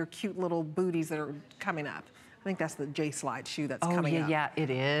and your cute little booties that are coming up. I think that's the J-Slide shoe that's coming up. Yeah, it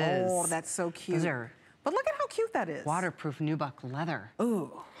is. Oh, that's so cute. But look at how cute that is. Waterproof nubuck leather.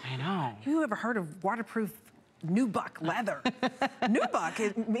 Ooh. I know. You ever heard of waterproof nubuck leather? Nubuck,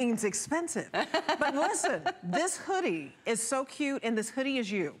 it means expensive. But listen, this hoodie is so cute, and this hoodie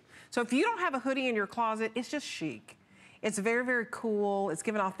is you. So if you don't have a hoodie in your closet, it's just chic. It's very, very cool. It's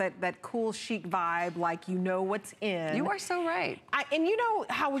giving off that cool, chic vibe, like you know what's in. You are so right. And you know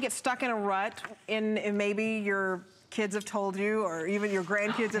how we get stuck in a rut, and maybe your kids have told you, or even your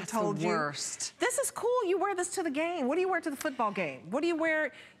grandkids have told you. Worst. This is cool. You wear this to the game. What do you wear to the football game? What do you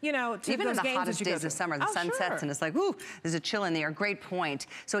wear, you know, to even those in the games hottest that you days go of to? summer, the sun sets and it's like, ooh, there's a chill in the air. Great point.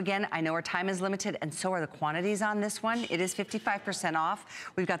 So again, I know our time is limited, and so are the quantities on this one. It is 55%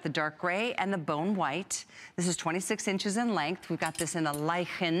 off. We've got the dark gray and the bone white. This is 26 inches in length. We've got this in a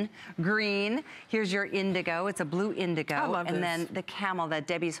lichen green. Here's your indigo. It's a blue indigo. I love and this. then the camel that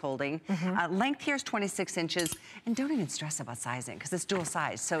Debbie's holding. Length here is 26 inches. And don't even stress about sizing, because it's dual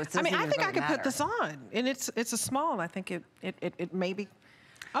size. So it's. I mean, I think I could put this on, and it's a small. And I think it may be.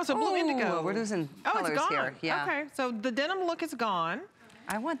 Oh, so blue indigo. We're losing colors it's gone. here. Yeah. Okay, so the denim look is gone.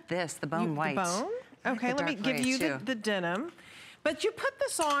 I want this, the bone white. The bone? Okay, let me give you the denim. But you put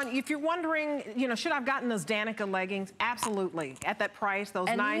this on, if you're wondering, you know, should I have gotten those Danica leggings? Absolutely. At that price, those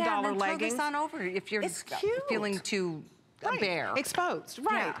 $9 leggings. Throw this on over if you're feeling too bare. Exposed,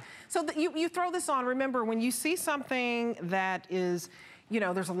 right. Yeah. So you throw this on. Remember, when you see something that is, you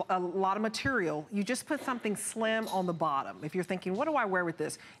know, there's a lot of material, you just put something slim on the bottom. If you're thinking, what do I wear with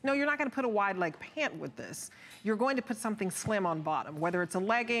this? No, you're not gonna put a wide leg pant with this. You're going to put something slim on bottom, whether it's a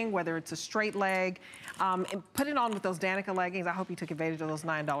legging, whether it's a straight leg, and put it on with those Danica leggings. I hope you took advantage of those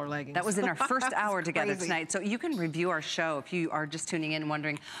 $9 leggings. That was in our first hour together tonight. So you can review our show if you are just tuning in and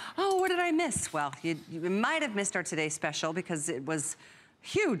wondering, oh, what did I miss? Well, you might have missed our Today Special, because it was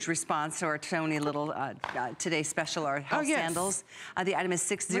huge response to our Tony Little Today Special, our health sandals. The item is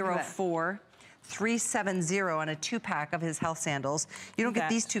 604370 on a 2-pack of his health sandals. You don't get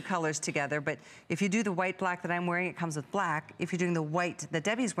these two colors together, but if you do the white black that I'm wearing, it comes with black. If you're doing the white that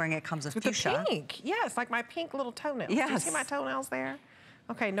Debbie's wearing, it comes with fuchsia. The pink, yes, like my pink little toenails. Yes. Do you see my toenails there?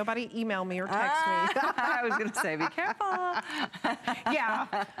 Okay, nobody email me or text me. I was gonna say, be careful. Yeah,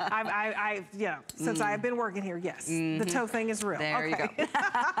 since I've been working here, yes. The toe thing is real. There you go.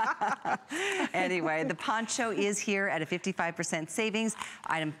 Anyway, the poncho is here at a 55% savings,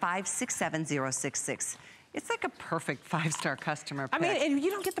 item 567066. It's like a perfect 5-star customer pick. I mean, and you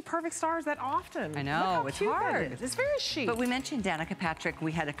don't get the perfect stars that often. I know, it's hard. It's very chic. But we mentioned Danica Patrick.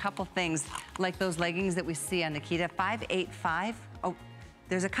 We had a couple things, like those leggings that we see on Nikita, 585. Oh,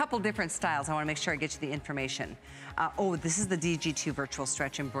 there's a couple different styles. I want to make sure I get you the information. Oh, this is the DG2 virtual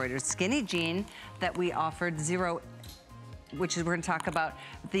stretch embroidered skinny jean that we offered which is we're going to talk about.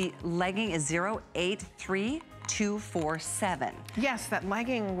 The legging is 083247. Yes, that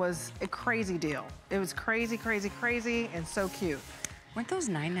legging was a crazy deal. It was crazy, crazy, crazy, and so cute. Weren't those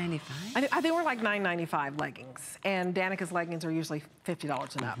 $9.95? They were like $9.95 leggings, and Danica's leggings are usually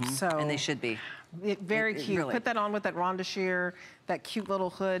 $50 and up. So and they should be. Very cute. Really. Put that on with that Rhonda sheer, that cute little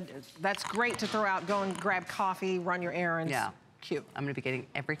hood. That's great to throw out, go and grab coffee, run your errands. Yeah. Cute. I'm gonna be getting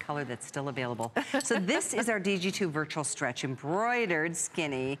every color that's still available. So this is our DG2 virtual stretch embroidered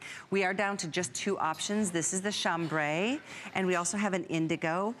skinny. We are down to just 2 options. This is the chambray, and we also have an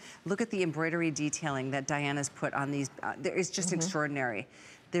indigo. Look at the embroidery detailing that Diana's put on these. It's just extraordinary.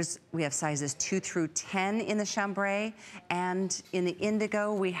 We have sizes 2 through 10 in the chambray, and in the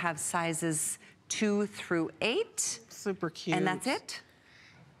indigo, we have sizes 2 through 8. Super cute. And that's it?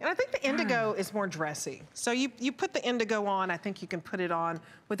 And I think the indigo is more dressy. So you put the indigo on, I think you can put it on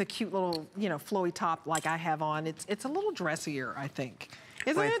with a cute little, you know, flowy top like I have on. It's a little dressier, I think.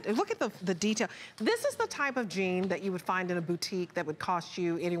 Isn't it? Look at the detail. This is the type of jean that you would find in a boutique that would cost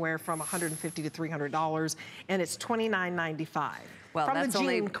you anywhere from $150 to $300, and it's $29.95. Well, that's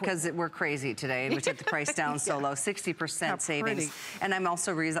only because we're crazy today. We took the price down so low, 60% savings. And I'm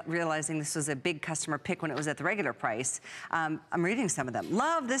also realizing this was a big customer pick when it was at the regular price. I'm reading some of them.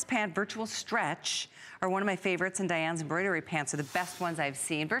 Love this pant, virtual stretch, are one of my favorites, and Diane's embroidery pants are the best ones I've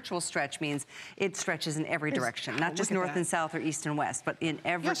seen. Virtual stretch means it stretches in every direction, not just north and south or east and west, but in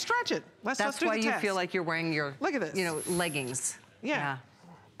every. Yeah, stretch it. That's why you feel like you're wearing your, look at this, you know, leggings. Yeah.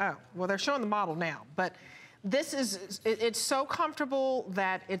 Oh, well, they're showing the model now, but this is, it's so comfortable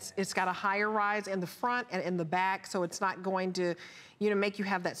that it's got a higher rise in the front and in the back, so it's not going to, you know, make you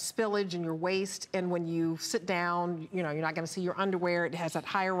have that spillage in your waist, and when you sit down, you know, you're not gonna see your underwear. It has that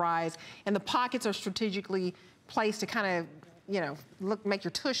higher rise, and the pockets are strategically placed to kind of, you know, make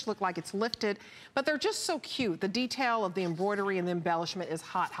your tush look like it's lifted, but they're just so cute. The detail of the embroidery and the embellishment is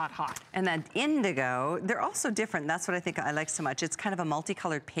hot, hot, hot. And that indigo, they're also different. That's what I think I like so much. It's kind of a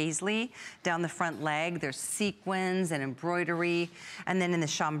multicolored paisley down the front leg. There's sequins and embroidery. And then in the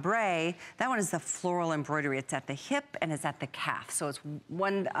chambray, that one is the floral embroidery. It's at the hip and it's at the calf. So it's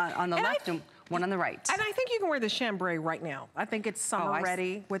one on the left and one on the right. And I think you can wear the chambray right now. I think it's summer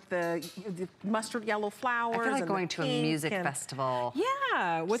ready with the mustard yellow flowers. I feel like going to a music festival.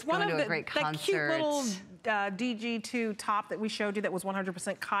 Yeah, with one of the that cute little DG2 top that we showed you that was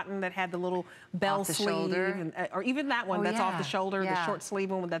 100% cotton, that had the little bell sleeve, and, or even that one that's off the shoulder, the short sleeve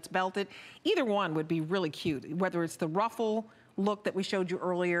one that's belted. Either one would be really cute, whether it's the ruffle look that we showed you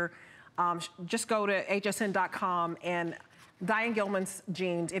earlier. Just go to hsn.com and Diane Gilman's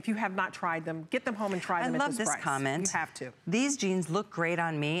jeans, if you have not tried them, get them home and try them at this price. I love this comment. You have to. These jeans look great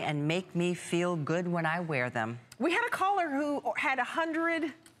on me and make me feel good when I wear them. We had a caller who had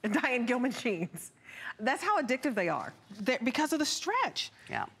 100 Diane Gilman jeans. That's how addictive they are. Because of the stretch.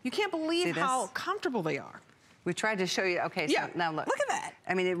 Yeah. You can't believe how comfortable they are. We tried to show you, okay, so now look. Look at that.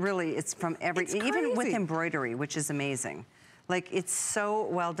 I mean, it's from every, even with embroidery, which is amazing. Like, it's so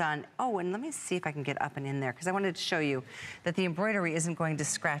well done. Oh, and let me see if I can get up and in there, because I wanted to show you that the embroidery isn't going to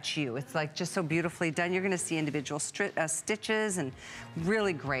scratch you. It's like just so beautifully done. You're gonna see individual stitches, and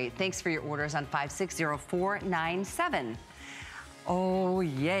really great. Thanks for your orders on 560497. Oh,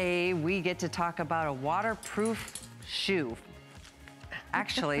 yay, we get to talk about a waterproof shoe.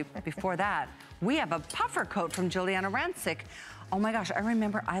 Actually, before that, we have a puffer coat from Juliana Rancic. Oh my gosh, I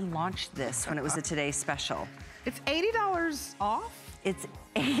remember I launched this when it was a Today Special. It's $80 off? It's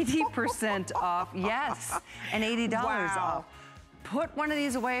 80% off, yes, and $80 off. Put one of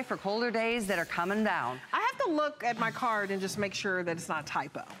these away for colder days that are coming down. I have to look at my card and just make sure that it's not a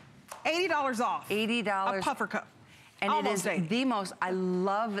typo. $80 off. $80. A puffer coat. And it is the most, I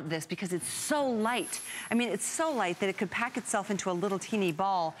love this because it's so light. I mean, it's so light that it could pack itself into a little teeny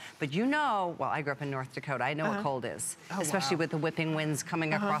ball, but you know, well, I grew up in North Dakota. I know what cold is, especially with the whipping winds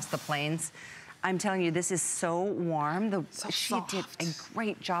coming across the plains. I'm telling you, this is so warm. She did a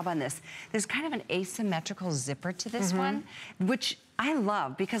great job on this. There's kind of an asymmetrical zipper to this one, which I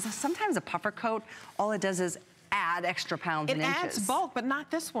love because sometimes a puffer coat, all it does is add extra pounds and inches. It adds bulk, but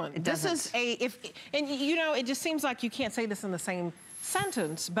not this one. This is and you know, it just seems like you can't say this in the same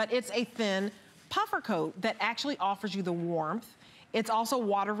sentence, but it's a thin puffer coat that actually offers you the warmth. It's also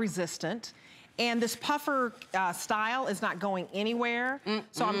water resistant. And this puffer style is not going anywhere.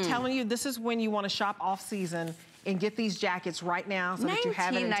 So I'm telling you, this is when you want to shop off season and get these jackets right now so that you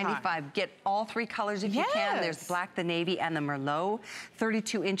have it in time. $19.95. Get all three colors if you can. There's black, the navy, and the Merlot.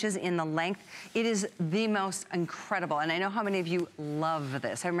 32 inches in the length. It is the most incredible. And I know how many of you love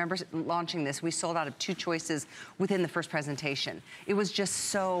this. I remember launching this. We sold out of 2 choices within the first presentation. It was just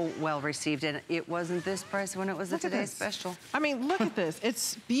so well received. And it wasn't this price when it was a Today Special. I mean, look at this.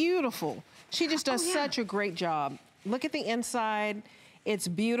 It's beautiful. She just does such a great job. Look at the inside. It's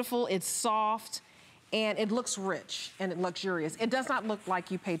beautiful. It's soft. And it looks rich and luxurious. It does not look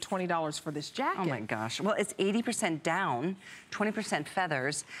like you paid $20 for this jacket. Oh my gosh. Well, it's 80% down, 20%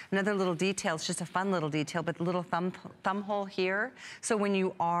 feathers. Another little detail, it's just a fun little detail, but the little thumb hole here. So when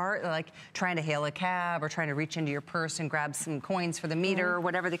you are like trying to hail a cab or trying to reach into your purse and grab some coins for the meter, or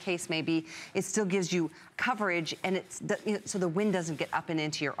whatever the case may be, it still gives you coverage, and it's so the wind doesn't get up and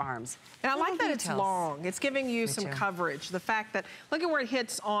into your arms. And I like that it's long. It's giving you some coverage. The fact that, look at where it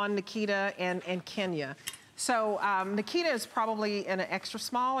hits on Nikita and Kenya. So Nikita is probably in an extra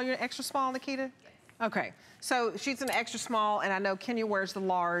small. Are you an extra small, Nikita? Okay, so she's an extra small, and I know Kenya wears the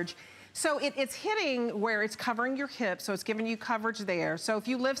large. So it's hitting where it's covering your hips, so it's giving you coverage there. So if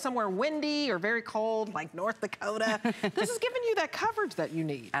you live somewhere windy or very cold, like North Dakota, this is giving you that coverage that you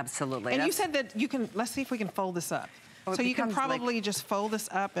need. Absolutely. And you said that you can, let's see if we can fold this up. Oh, so you can probably just fold this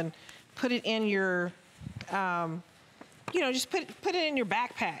up and put it in your, you know, just put it in your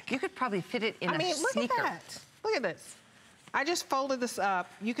backpack. You could probably fit it in a sneaker. Look at that. Look at this. I just folded this up.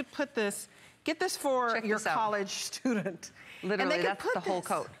 You could put this, get this for your college student. Literally, that's the whole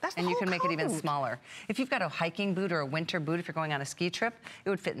coat. And you can make it even smaller. If you've got a hiking boot or a winter boot, if you're going on a ski trip, it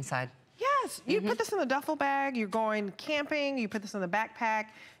would fit inside. Yes, you put this in the duffel bag, you're going camping, you put this in the backpack,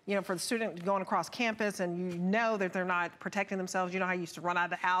 you know, for the student going across campus and you know that they're not protecting themselves. You know how you used to run out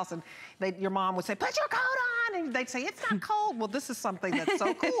of the house and your mom would say, put your coat on, and they'd say, it's not cold. Well, this is something that's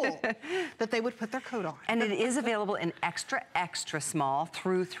so cool that they would put their coat on. And it is available in extra, extra small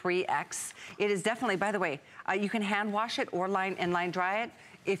through 3X. It is definitely, by the way, you can hand wash it or line dry it.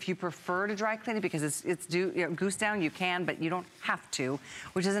 If you prefer to dry clean it because it's goose down, you can, but you don't have to,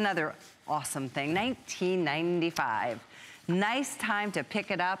 which is another awesome thing. $19.95. Nice time to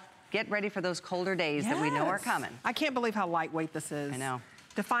pick it up. Get ready for those colder days that we know are coming. I can't believe how lightweight this is. I know.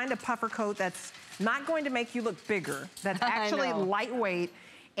 To find a puffer coat that's not going to make you look bigger, that's actually lightweight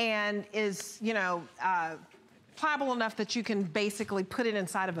and is, you know, pliable enough that you can basically put it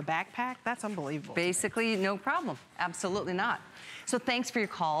inside of a backpack, that's unbelievable. Basically, no problem. Absolutely not. So thanks for your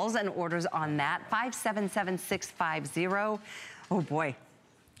calls and orders on that. 577-650. Oh boy,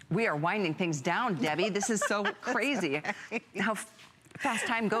 we are winding things down, Debbie. This is so crazy. How fast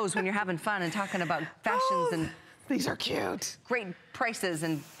time goes when you're having fun and talking about fashions and these are cute. Great prices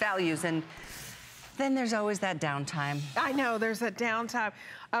and values, and then there's always that downtime. I know, there's that downtime.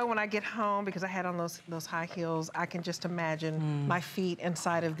 Oh, when I get home, because I had on those high heels, I can just imagine my feet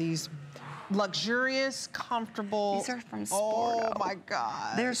inside of these luxurious, comfortable. These are from Sporto. Oh my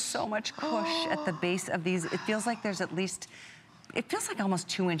God. There's so much cush at the base of these. It feels like there's at least, it feels like almost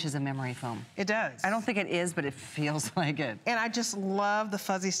 2 inches of memory foam. It does. I don't think it is, but it feels like it. And I just love the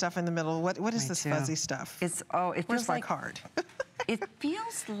fuzzy stuff in the middle. What is this fuzzy stuff? It Where's feels my like card? It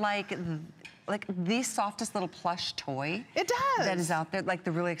feels like the softest little plush toy. It does. That is out there, like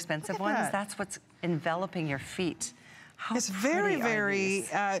the really expensive ones. That's what's enveloping your feet. How it's very,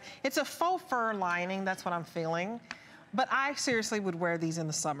 it's a faux fur lining, that's what I'm feeling. But I seriously would wear these in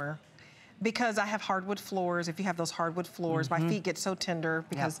the summer because I have hardwood floors. If you have those hardwood floors, my feet get so tender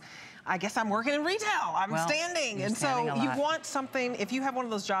because I guess I'm working in retail. I'm standing. And so you want something, if you have one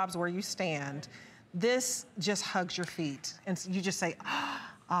of those jobs where you stand, this just hugs your feet. And you just say, ah.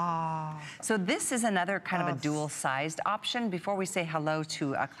 So this is another kind of a dual-sized option. Before we say hello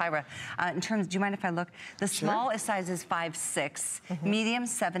to Clyra, in terms, do you mind if I look? The small size is 5'6", medium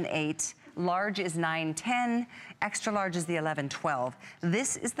 7'8", large is 9'10", extra large is the 11'12".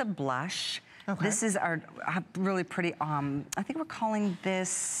 This is the blush. This is our really pretty, I think we're calling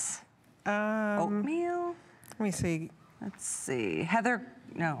this oatmeal. Let me see. Let's see, Heather,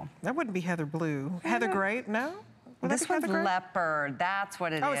 no. That wouldn't be Heather Blue. Heather Gray, no? This one's leopard. That's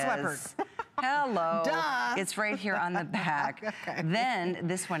what it is. Oh, it's leopard. Hello. Duh. It's right here on the back. Then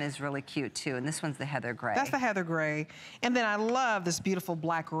this one is really cute too, and this one's the Heather Gray. That's the Heather Gray. And then I love this beautiful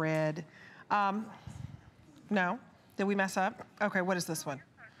black red. No? Did we mess up? Okay, what is this one?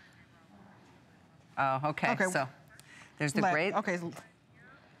 Oh, okay. So there's the gray. Okay.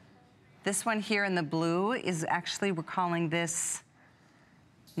 This one here in the blue is actually, we're calling this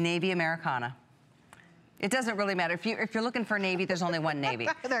Navy Americana. It doesn't really matter. If you're looking for navy, there's only one navy.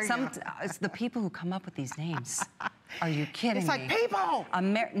 There you go. It's the people who come up with these names. Are you kidding me? It's like people!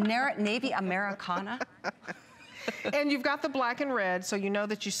 Navy Americana. And you've got the black and red, so you know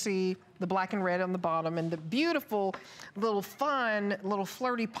that you see the black and red on the bottom and the beautiful little fun, little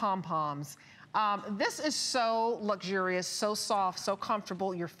flirty pom-poms. This is so luxurious, so soft, so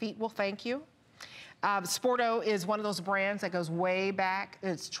comfortable. Your feet will thank you. Sporto is one of those brands that goes way back.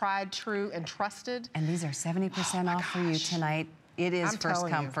 It's tried, true, and trusted. And these are 70% off for you tonight. It is first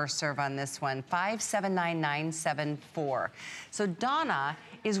come, first serve on this one. 579974. So Donna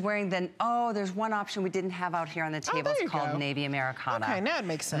is wearing there's one option we didn't have out here on the table. It's called Navy Americana. Okay, now it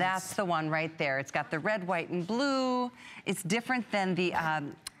makes sense. That's the one right there. It's got the red, white, and blue. It's different than the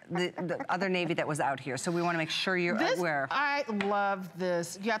other navy that was out here. So we want to make sure you're aware. I love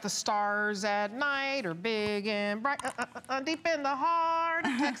this. You got the stars at night or big and bright, deep in the heart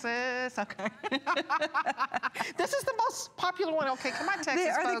of Texas. Okay. This is the most popular one. Okay, come on, Texas they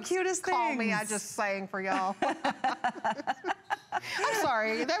are folks. The cutest Call things. me, I just sang for y'all. I'm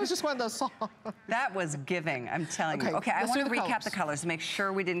sorry, that was just one of those songs. That was giving, I'm telling you. Okay, I want to recap the colors to make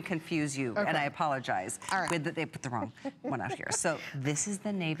sure we didn't confuse you, and I apapologize. They put the wrong one out here. So this is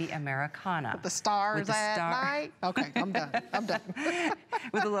the Navy Americana. With the stars at night? Okay, I'm done, I'm done.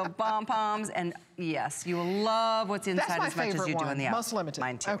 With the little pom-poms, and yes, you will love what's inside as much as you do on the outside. Most limited.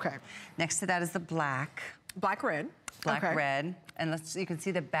 Mine too. Okay. Next to that is the black. Black red. black, red. And you can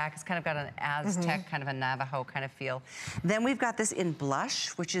see the back. It's kind of got an Aztec, kind of a Navajo kind of feel. Then we've got this in blush,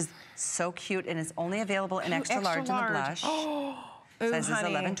 which is so cute, and it's only available in extra large in the blush. Sizes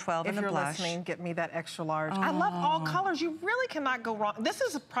 11, 12 in the blush. If you're listening, get me that extra large. I love all colors. You really cannot go wrong. This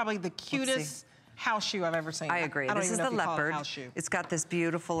is probably the cutest house shoe I've ever seen. I agree. This is the leopard. It's got this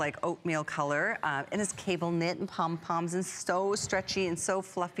beautiful like oatmeal color, and it's cable knit and pom-poms and so stretchy and so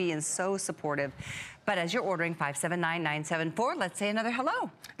fluffy and so supportive. But as you're ordering 579974, let's say another hello.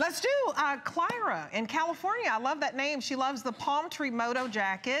 Let's do Clyra in California. I love that name. She loves the palm tree moto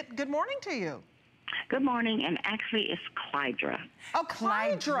jacket. Good morning to you. Good morning, and actually it's Clydra. Oh,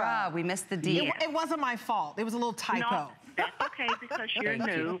 Clydra. We missed the D. It wasn't my fault. It was a little typo. No, that's okay because you're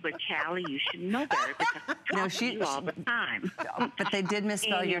new, but Callie, you should know better because I talk to you all the time. But they did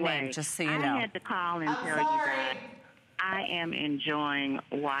misspell your name, just so you know. I had to call and tell you guys I am enjoying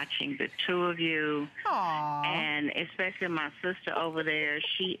watching the two of you. Aww. And especially my sister over there,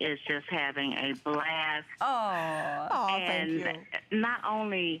 she is just having a blast. Oh, thank you. Not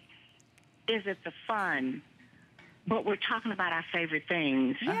only is it the fun, but we're talking about our favorite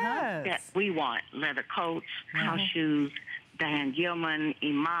things that we want. Leather coats, house shoes, Diane Gilman,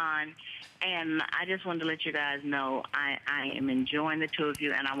 Iman. And I just wanted to let you guys know I am enjoying the two of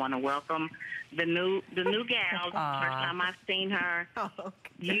you, and I want to welcome the new gal. First time I've seen her.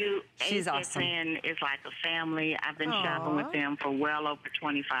 She's awesome. HSN is like a family. I've been shopping with them for well over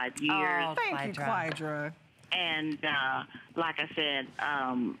 25 years. Oh, thank you, Clydra. And like I said,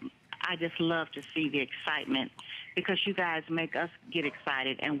 I just love to see the excitement because you guys make us get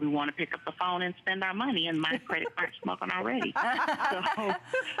excited and we want to pick up the phone and spend our money, and my credit card's smoking already. So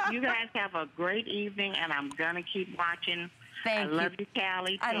you guys have a great evening, and I'm going to keep watching. I love you,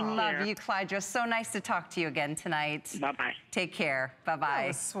 Callie. I love you, Clydra. So nice to talk to you again tonight. Bye-bye. Take care. Bye-bye. That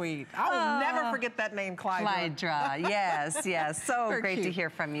was sweet. I will never forget that name, Clydra. Clydra, yes, yes. So great to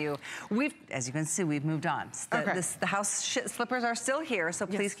hear from you. As you can see, we've moved on. The house slippers are still here, so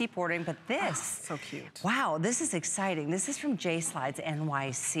please keep ordering. But this, so cute. Wow, this is exciting. This is from J Slides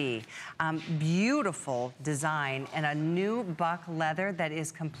NYC. Beautiful design and a new buck leather that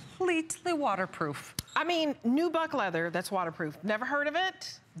is completely waterproof. I mean, new buck leather that's waterproof. Never heard of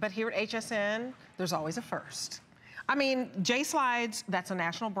it, but here at HSN, there's always a first. I mean, J Slides, that's a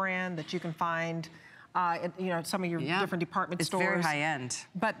national brand that you can find in some of your different department stores. It's very high end.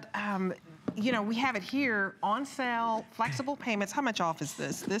 But we have it here on sale, flexible payments. How much off is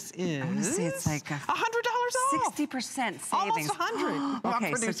this? This is, I want to say it's like $100 off. 60% savings. Almost 100.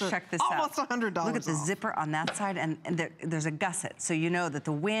 Okay, so check this out. Almost $100 Look at the zipper on that side, and there's a gusset. So you know that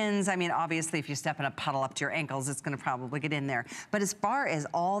the winds, I mean, obviously if you step in a puddle up to your ankles, it's gonna probably get in there. But as far as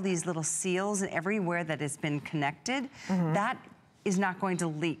all these little seals and everywhere that has been connected, that is not going to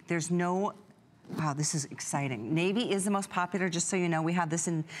leak. There's no. Wow, this is exciting. Navy is the most popular, just so you know. We have this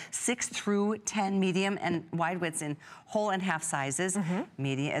in 6 through 10 medium and wide widths in whole and half sizes.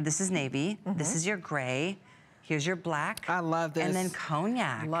 Medium, this is navy. This is your gray. Here's your black. I love this. And then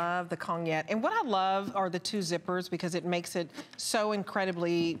cognac. Love the cognac. And what I love are the two zippers because it makes it so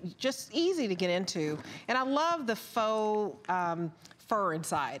incredibly just easy to get into. And I love the faux fur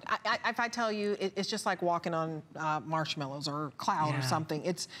inside. If I tell you, it's just like walking on marshmallows or cloud or something.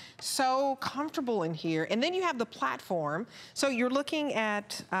 It's so comfortable in here. And then you have the platform. So you're looking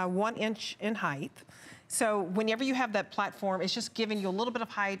at 1 inch in height. So whenever you have that platform, it's just giving you a little bit of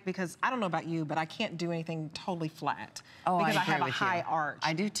height because I don't know about you, but I can't do anything totally flat. Because I have a high arch.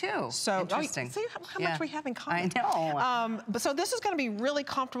 I do too. So interesting. See how much we have in common. I know. But so this is going to be really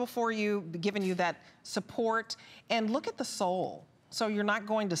comfortable for you, giving you that support. And look at the sole. So you're not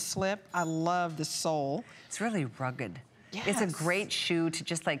going to slip. I love the sole. It's really rugged. Yes. It's a great shoe to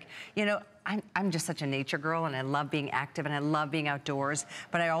just like, I'm just such a nature girl and I love being active and I love being outdoors,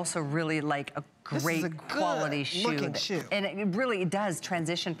 but I also really like a great quality shoe. And it really does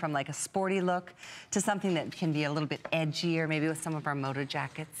transition from like a sporty look to something that can be a little bit edgier, maybe with some of our moto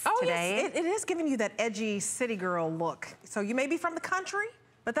jackets today. Yes, it is giving you that edgy city girl look. So you may be from the country,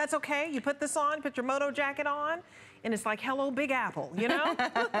 but that's okay. You put this on, put your moto jacket on, and it's like, hello, Big Apple, you know?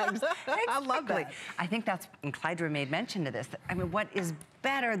 I love that. I think that's, and Clydra made mention to this. I mean, what is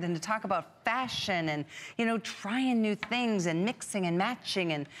better than to talk about fashion and, trying new things and mixing and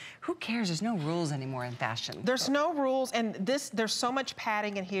matching, and who cares? There's no rules anymore in fashion. There's no rules, and there's so much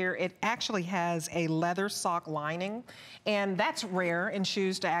padding in here. It actually has a leather sock lining, and that's rare in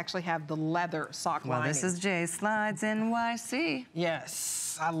shoes to actually have the leather sock lining. Well, this is J Slides NYC.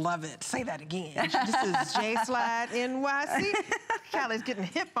 Yes. I love it. Say that again. This is J-Slide NYC. Callie's getting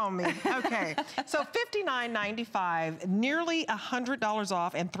hip on me. Okay, so $59.95, nearly $100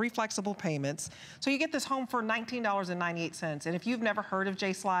 off, and 3 flexible payments. So you get this home for $19.98. And if you've never heard of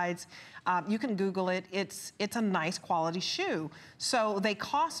J-Slides, you can Google it. It's a nice quality shoe. So they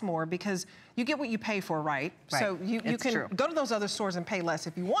cost more because you get what you pay for, right? So you can go to those other stores and pay less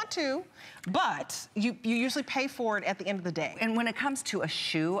if you want to, but you usually pay for it at the end of the day. And when it comes to a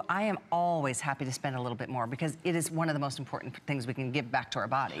shoe, I am always happy to spend a little bit more because it is one of the most important things we can give back to our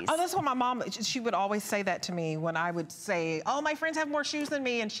bodies. Oh, that's what my mom, she would always say that to me when I would say, oh, my friends have more shoes than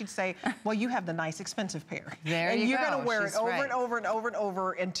me, and she'd say, well, you have the nice expensive pair. There you go. And you're gonna wear it over and over and over and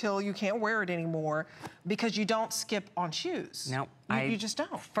over until you can't wear it anymore because you don't skip on shoes. Nope. You just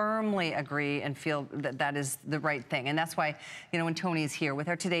don't. Firmly agree and feel that that is the right thing. And that's why, you know, when Tony is here with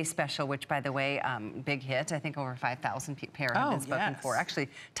our Today Special, which, by the way, big hit. I think over 5,000 pair have been spoken for. Actually,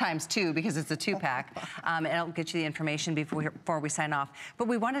 ×2 because it's a 2-pack. And I'll get you the information before we sign off. But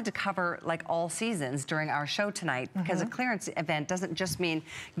we wanted to cover, like, all seasons during our show tonight because a clearance event doesn't just mean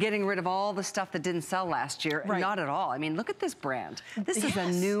getting rid of all the stuff that didn't sell last year. Not at all. I mean, look at this brand. This is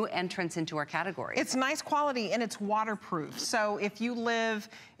a new entrance into our category. It's nice quality and it's waterproof. So if you live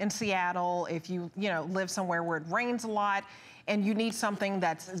in Seattle, if you live somewhere where it rains a lot and you need something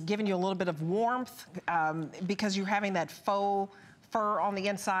that's giving you a little bit of warmth because you're having that faux fur on the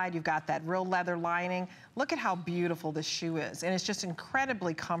inside, you've got that real leather lining. Look at how beautiful this shoe is, and it's just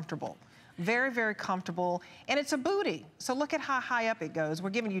incredibly comfortable. Very, very comfortable, and it's a bootie. So look at how high up it goes.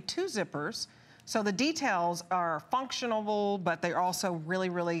 We're giving you 2 zippers. So the details are functional, but they're also really,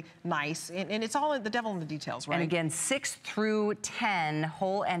 really nice. And it's all the devil in the details, right? And again, 6 through 10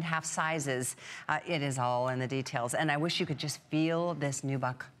 whole and half sizes. It is all in the details. And I wish you could just feel this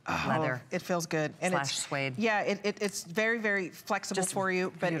nubuck leather. It feels good. And / suede. Yeah, it's very, very flexible just for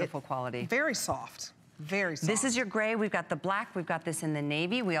you. But beautiful quality. Very soft. Very soft. This is your gray. We've got the black. We've got this in the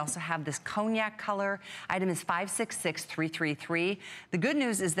navy. We also have this cognac color. Item is 566333. The good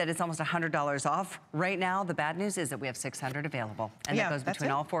news is that it's almost $100 off right now. The bad news is that we have 600 available. And that goes between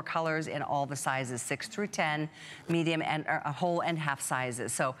all 4 colors in all the sizes, 6 through 10, medium and whole and half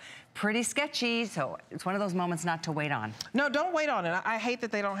sizes. So pretty sketchy, so it's one of those moments not to wait on. No, don't wait on it. I hate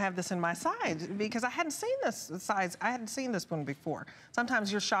that they don't have this in my size because I hadn't seen this size. I hadn't seen this one before.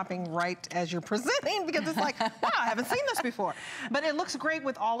 Sometimes you're shopping right as you're presenting because it's like, wow, I haven't seen this before. But it looks great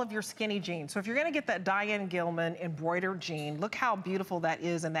with all of your skinny jeans. So if you're gonna get that Diane Gilman embroidered jean, look how beautiful that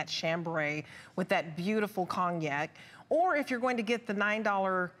is in that chambray with that beautiful cognac. Or if you're going to get the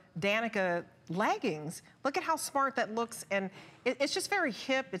 $9 Danica leggings, look at how smart that looks, and it's just very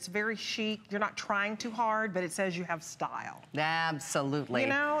hip, it's very chic. You're not trying too hard, but it says you have style. Absolutely. You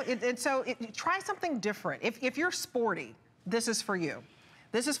know, try something different. If you're sporty, this is for you.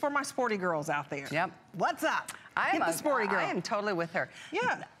 This is for my sporty girls out there. Yep. What's up? Get the sporty girl. I am totally with her.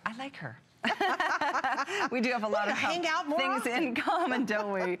 Yeah. I like her. We do have a lot of hang out more things often. in common,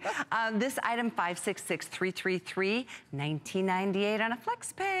 don't we? This item, 566333, $19.98 on a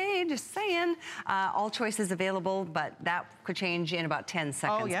flex pay, just saying. All choices available, but that could change in about 10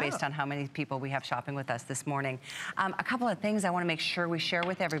 seconds based on how many people we have shopping with us this morning. A couple of things I want to make sure we share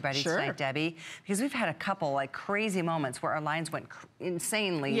with everybody tonight, Debbie, because we've had a couple like crazy moments where our lines went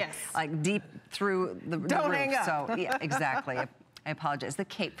insanely like deep through the roof. Hang up. So yeah, exactly. I apologize. The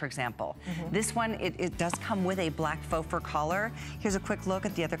cape, for example. This one, it does come with a black faux fur collar. Here's a quick look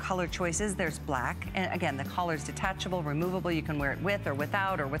at the other color choices. There's black. And again, the collar is detachable, removable. You can wear it with or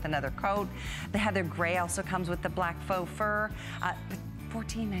without or with another coat. The heather gray also comes with the black faux fur.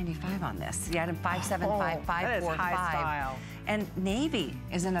 $14.95 on this. The item 575545. That is high style. And navy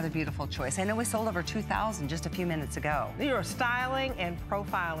is another beautiful choice. I know we sold over 2,000 just a few minutes ago. You're styling and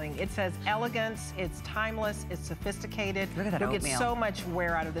profiling. It says elegance, it's timeless, it's sophisticated. Look at that oatmeal. You'll get so much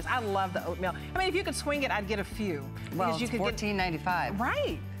wear out of this. I love the oatmeal. I mean, if you could swing it, I'd get a few. Well, it's $14.95.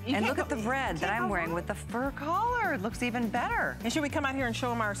 Right. And look at the red that I'm wearing with the fur collar. It looks even better. And should we come out here and show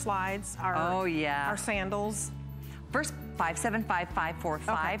them our slides? Our sandals? First,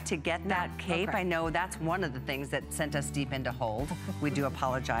 575545 to get that cape. I know that's one of the things that sent us deep into hold. We do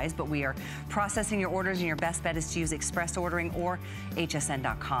apologize, but we are processing your orders, and your best bet is to use express ordering or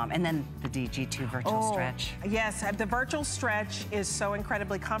hsn.com. And then the DG2 virtual stretch. Yes, the virtual stretch is so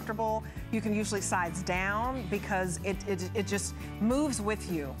incredibly comfortable. You can usually size down because it just moves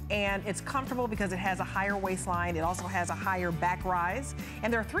with you. And it's comfortable because it has a higher waistline. It also has a higher back rise.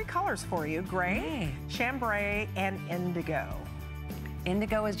 And there are 3 colors for you: gray, chambray, and indigo.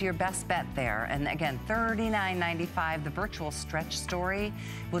 Indigo is your best bet there. And again, $39.95. The virtual stretch story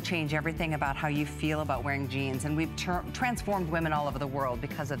will change everything about how you feel about wearing jeans. And we've transformed women all over the world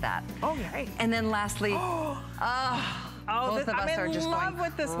because of that. Oh, yeah. And then lastly, both of us are just going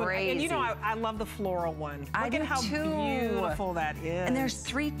with this one. And you know, I love the floral one. Look at how beautiful that is. And there's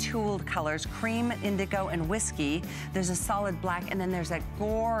 3 tooled colors, cream, indigo, and whiskey. There's a solid black, and then there's that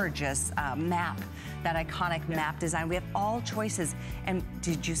gorgeous map, that iconic map design. We have all choices. And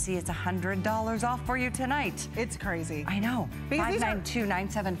did you see it's $100 off for you tonight? It's crazy. I know.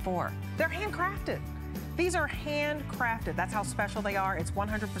 $592,974. They're handcrafted. These are handcrafted. That's how special they are. It's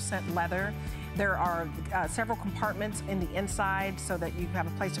 100% leather. There are several compartments in the inside so that you have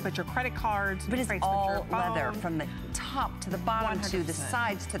a place to put your credit cards. But it's all leather from the top to the bottom 100%. to the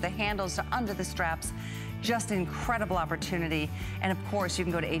sides to the handles to under the straps. Just an incredible opportunity. And of course, you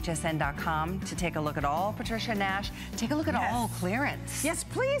can go to hsn.com to take a look at all Patricia Nash. Take a look at all clearance. Yes,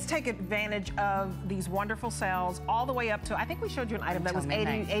 please take advantage of these wonderful sales all the way up to, I think we showed you an item that was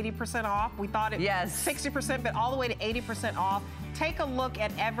 80% off. We thought it was 60%, but all the way to 80% off. Take a look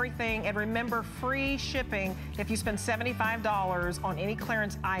at everything, and remember, free shipping if you spend $75 on any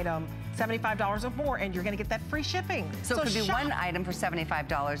clearance item, $75 or more, and you're going to get that free shipping. So it could be one item for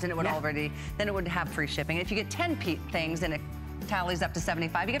 $75, and it would then it would have free shipping. If you get 10 things and it tallies up to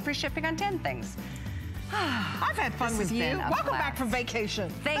 $75, you get free shipping on 10 things. I've had fun with you. Welcome back from vacation.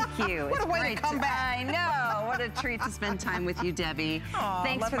 Thank you. What a way to come back. I know. What a treat to spend time with you, Debbie.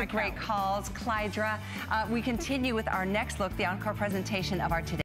 Thanks for the great calls, Clydra. We continue with our next look, the encore presentation of our Today